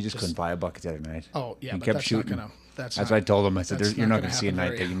 He just couldn't buy a bucket the other night. Oh yeah, he but kept that's shooting. not gonna. That's what I told him. I said, "You're not going to see a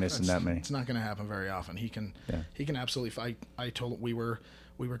night that you're missing that many." It's not going to happen very often. He can absolutely fight. I told him we were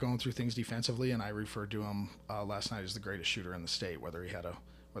going through things defensively, and I referred to him last night as the greatest shooter in the state, whether he had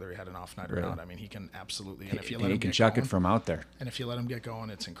an off night or not. I mean, he can absolutely. And if you let him can chuck it from out there. And if you let him get going,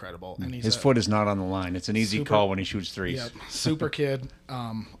 it's incredible. And his foot is not on the line. It's an easy call when he shoots threes. Yeah, super kid.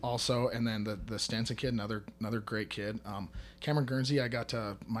 Also, and then the Stenson kid, another great kid. Cameron Guernsey,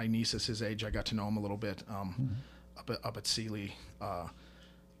 my niece is his age. I got to know him a little bit up at Sealy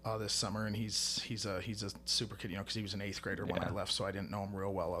this summer, and he's a super kid. Because he was an 8th grader when I left, so I didn't know him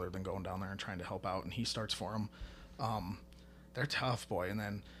real well other than going down there and trying to help out. And he starts for him. They're tough, boy. And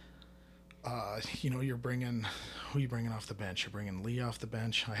then, you're bringing who are you bringing off the bench? You're bringing Lee off the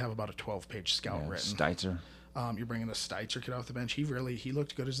bench. I have about a 12-page scout written. Steitzer. You're bringing the Steitzer kid off the bench. He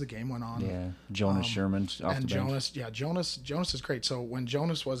looked good as the game went on. Yeah, Jonas Sherman off the bench. Jonas is great. So when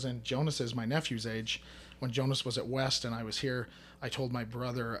Jonas is my nephew's age. When Jonas was at West and I was here, I told my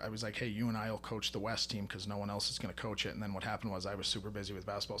brother, I was like, hey, you and I will coach the West team because no one else is going to coach it. And then what happened was I was super busy with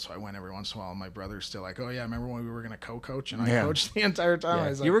basketball, so I went every once in a while. And my brother's still like, oh, yeah, remember when we were going to co-coach? And I coached the entire time. Yeah. I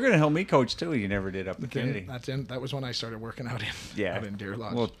was like, you were going to help me coach, too. You never did up in Kennedy. That was when I started working out in Deer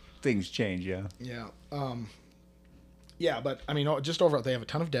Lodge. Well, things change, yeah. Yeah. But, I mean, just overall, they have a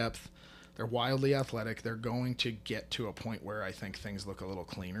ton of depth. They're wildly athletic. They're going to get to a point where I think things look a little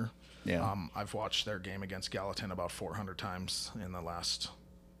cleaner. Yeah. I've watched their game against Gallatin about 400 times in the last,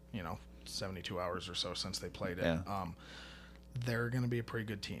 72 hours or so since they played it. Yeah. They're going to be a pretty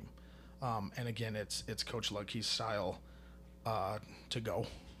good team. And again, it's Coach Lutke's style to go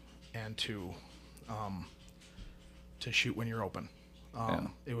and to shoot when you're open.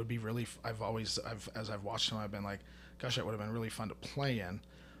 It would be really. As I've watched them, I've been like, gosh, that would have been really fun to play in.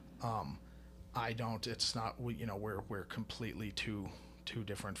 It's not. We're completely two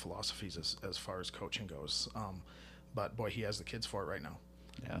different philosophies as far as coaching goes. But boy, he has the kids for it right now.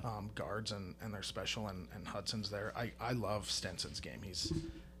 Yeah. Guards and they're special and Hudson's there. I love Stenson's game. He's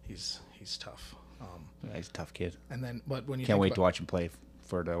tough. He's a tough kid. And then, but when you can't wait to watch him play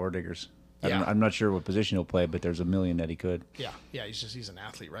for the Orediggers. Yeah. I'm not sure what position he'll play, but there's a million that he could. Yeah. He's an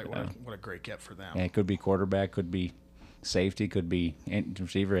athlete, right? What a great get for them. Yeah, it could be quarterback, could be safety, could be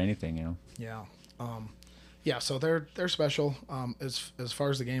receiver, anything, Yeah. So they're special. As far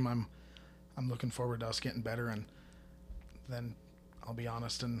as the game, I'm looking forward to us getting better, and then I'll be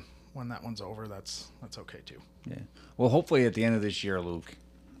honest, and when that one's over, that's okay too. Yeah. Well, hopefully at the end of this year, Luke,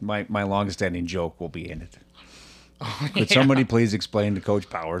 My longest standing joke will be in it. Could somebody please explain to Coach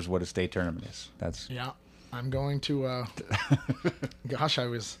Powers what a state tournament is? Yeah, I'm going to. Gosh,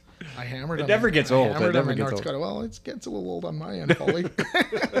 I hammered. It never gets old. It never gets old. Well, it gets a little old on my end, Paulie.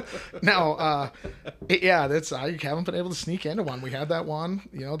 No, I haven't been able to sneak into one. We had that one.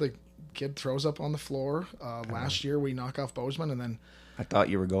 The kid throws up on the floor. Last year we knock off Bozeman, and then. I thought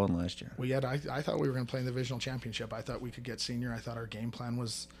you were going last year. I thought we were going to play in the divisional championship. I thought we could get senior. I thought our game plan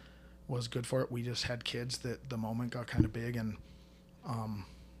was good for it. We just had kids that the moment got kind of big, and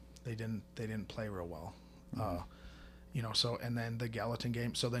they didn't play real well. So, and then the Gallatin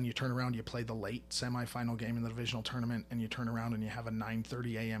game. So then you turn around, you play the late semifinal game in the divisional tournament, and you turn around and you have a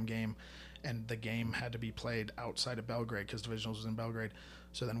 9:30 a.m. game, and the game had to be played outside of Belgrade because divisionals was in Belgrade.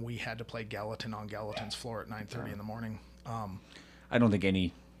 So then we had to play Gallatin on Gallatin's floor at 9:30 in the morning. I don't think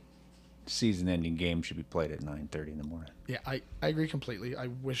any season-ending game should be played at 9:30 in the morning. Yeah, I agree completely. I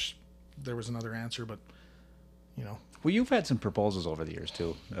wish there was another answer, but Well, you've had some proposals over the years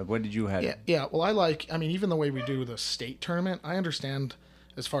too. What did you have? Yeah. Well, even the way we do the state tournament, I understand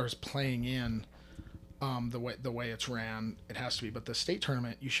as far as playing in the way it's ran, it has to be. But the state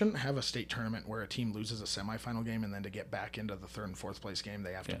tournament, you shouldn't have a state tournament where a team loses a semifinal game and then to get back into the third and fourth place game,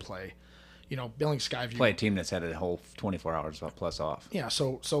 they have to play. Billings Skyview. Play a team that's had a whole 24 hours plus off. Yeah,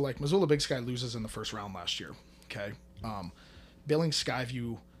 so like Missoula Big Sky loses in the first round last year. Okay. Billings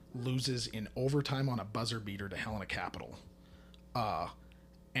Skyview loses in overtime on a buzzer beater to Helena Capital.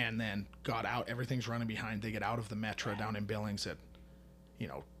 And then got out. Everything's running behind. They get out of the Metro down in Billings at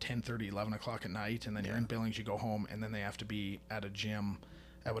 10:30, 11 o'clock at night, and then you're in Billings, you go home, and then they have to be at a gym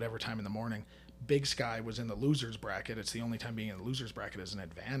at whatever time in the morning. Big Sky was in the losers bracket. It's the only time being in the losers bracket is an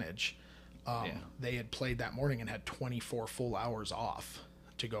advantage. They had played that morning and had 24 full hours off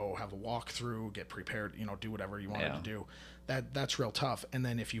to go have a walkthrough, get prepared, do whatever you wanted to do. That's real tough. And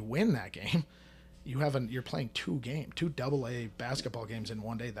then if you win that game, you're playing two AA basketball games in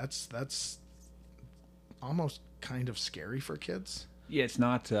one day. That's almost kind of scary for kids. Yeah, it's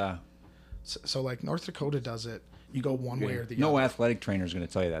not. So like North Dakota does it. You go one way or the other. No athletic trainer is going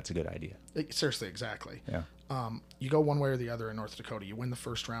to tell you that's a good idea. Seriously, exactly. Yeah. You go one way or the other in North Dakota. You win the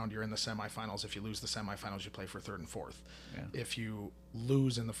first round, you're in the semifinals. If you lose the semifinals, you play for third and fourth. Yeah. If you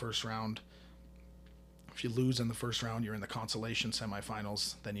lose in the first round, you're in the consolation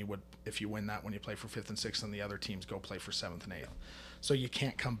semifinals. Then if you win that one, you play for fifth and sixth, and the other teams go play for seventh and eighth. So you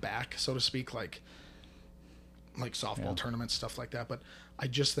can't come back, so to speak, like softball tournaments, stuff like that. But I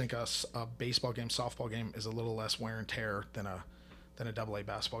just think a baseball game, softball game is a little less wear and tear than a AA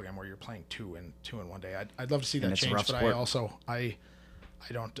basketball game where you're playing two in one day. I'd love to see that change, but sport. I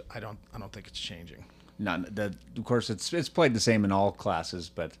don't think it's changing. Of course, it's played the same in all classes,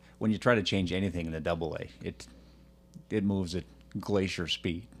 but when you try to change anything in the AA, it moves at glacier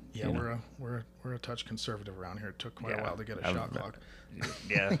speed. Yeah, we're a touch conservative around here. It took quite a while to get a shot clock.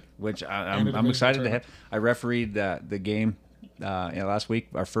 Yeah, which I'm excited to have. I refereed the game last week.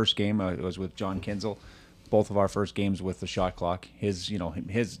 Our first game was with John Kinzel. Both of our first games with the shot clock. His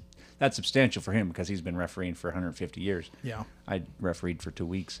that's substantial for him because he's been refereeing for 150 years. Yeah, I refereed for 2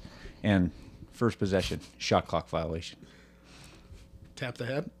 weeks, and first possession shot clock violation. Tap the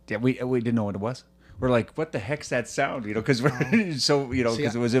head. Yeah, we didn't know what it was. We're like, what the heck's that sound? Because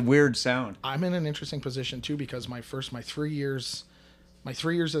because it was a weird sound. I'm in an interesting position too because my 3 years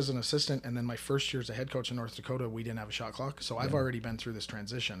as an assistant and then my first year as a head coach in North Dakota, we didn't have a shot clock. So I've already been through this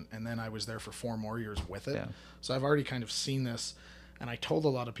transition, and then I was there for 4 more years with it. Yeah. So I've already kind of seen this, and I told a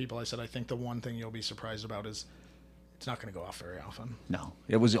lot of people, I said, I think the one thing you'll be surprised about is it's not going to go off very often. No,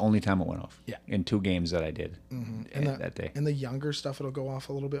 it was the only time it went off. Yeah. In 2 games that I did that day. And the younger stuff, it'll go off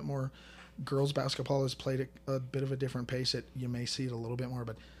a little bit more. Girls basketball has played a bit of a different pace. You may see it a little bit more,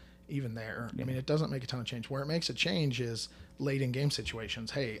 but even there, I mean, it doesn't make a ton of change. Where it makes a change is late in game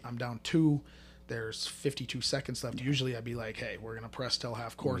situations. Hey, I'm down 2. There's 52 seconds left. Usually I'd be like, hey, we're going to press till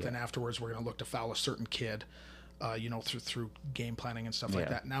half court, and afterwards we're going to look to foul a certain kid, through game planning and stuff like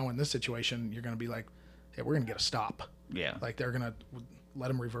that. Now in this situation, you're going to be like, hey, we're going to get a stop. Yeah. Like they're going to let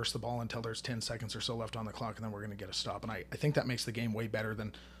them reverse the ball until there's 10 seconds or so left on the clock, and then we're going to get a stop. And I think that makes the game way better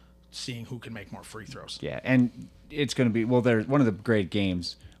than seeing who can make more free throws. Yeah, and it's going to be, there's one of the great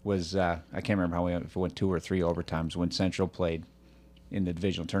games was, I can't remember if it went 2 or 3 overtimes when Central played in the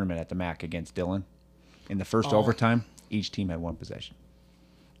divisional tournament at the MAC against Dillon. In the first overtime, each team had 1 possession.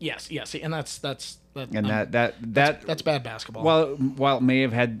 Yes, and that's that's bad basketball. Well, while it may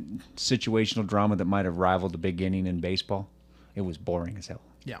have had situational drama that might have rivaled the big inning in baseball, it was boring as hell.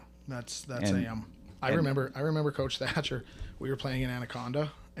 Yeah, I remember Coach Thatcher. We were playing in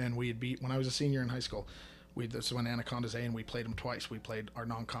Anaconda, and we had beat when I was a senior in high school. This is when Anaconda's A, and we played them twice. We played our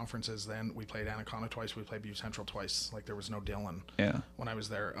non-conferences then. We played Anaconda twice. We played Butte Central twice. Like, there was no Dillon when I was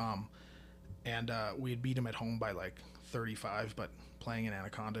there. And we had beat them at home by like 35, but playing in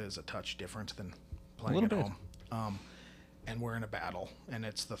Anaconda is a touch different than playing at home. And we're in a battle, and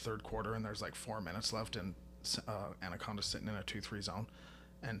it's the third quarter, and there's like 4 minutes left, and Anaconda's sitting in a 2-3 zone.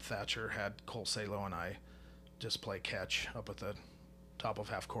 And Thatcher had Cole Salo and I just play catch up at the top of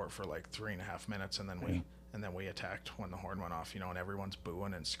half court for like 3.5 minutes, and then we attacked when the horn went off, and everyone's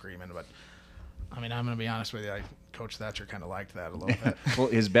booing and screaming. But I mean, I'm going to be honest with you, Coach Thatcher kind of liked that a little bit. Well,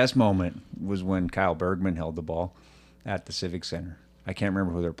 his best moment was when Kyle Bergman held the ball at the Civic Center. I can't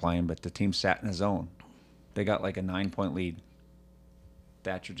remember who they're playing, but the team sat in a zone. They got like a 9-point lead.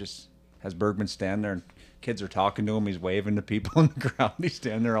 Thatcher just has Bergman stand there, and kids are talking to him. He's waving to people in the crowd. He's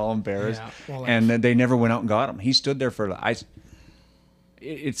standing there all embarrassed. Yeah, well, and they never went out and got him. He stood there for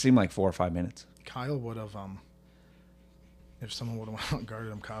it seemed like 4 or 5 minutes. Kyle would have, if someone would have went out and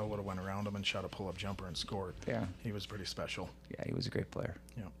guarded him, Kyle would have went around him and shot a pull-up jumper and scored. Yeah. He was pretty special. Yeah, he was a great player.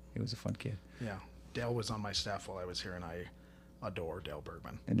 Yeah. He was a fun kid. Yeah. Dale was on my staff while I was here, and I adore Dale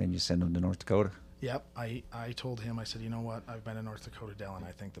Bergman. And then you send him to North Dakota. Yep. I told him, I said, you know what? I've been in North Dakota, Dale, and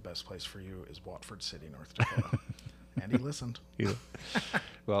I think the best place for you is Watford City, North Dakota. And he listened. Yeah.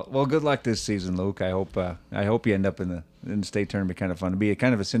 Well, good luck this season, Luke. I hope you end up in the state tournament. Kind of fun. It'll be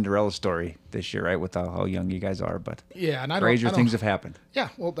kind of a Cinderella story this year, right? With how young you guys are, but yeah, and crazier things have happened. Yeah,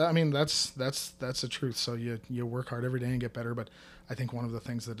 well, I mean that's the truth. So you work hard every day and get better. But I think one of the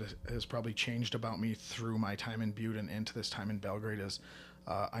things that has probably changed about me through my time in Butte and into this time in Belgrade is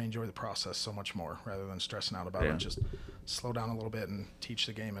I enjoy the process so much more rather than stressing out about it. Just slow down a little bit and teach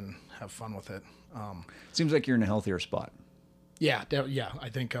the game and have fun with it. It seems like you're in a healthier spot. Yeah. I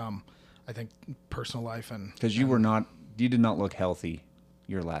think personal life and because you did not look healthy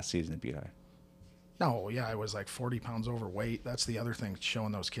your last season at Butte High. No, yeah, I was like 40 pounds overweight. That's the other thing,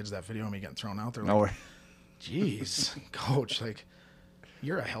 showing those kids that video of me getting thrown out there. Like, geez, coach, like,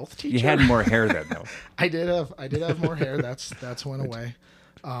 you're a health teacher. You had more hair then, though. I did have more hair. That's went away.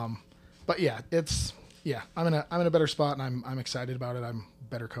 But yeah, I'm in a better spot, and I'm excited about it. I'm a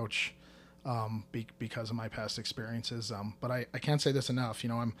better coach because of my past experiences. But I can't say this enough.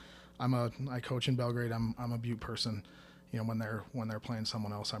 I coach in Belgrade. I'm a Butte person. When they're playing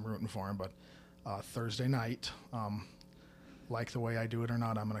someone else, I'm rooting for them. But Thursday night, like the way I do it or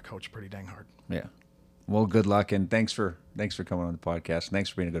not, I'm going to coach pretty dang hard. Yeah. Well, good luck, and thanks for coming on the podcast. Thanks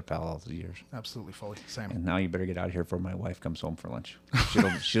for being a good pal all these years. Absolutely, fully. Same. And now you better get out of here before my wife comes home for lunch.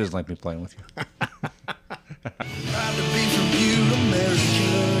 She doesn't like me playing with you.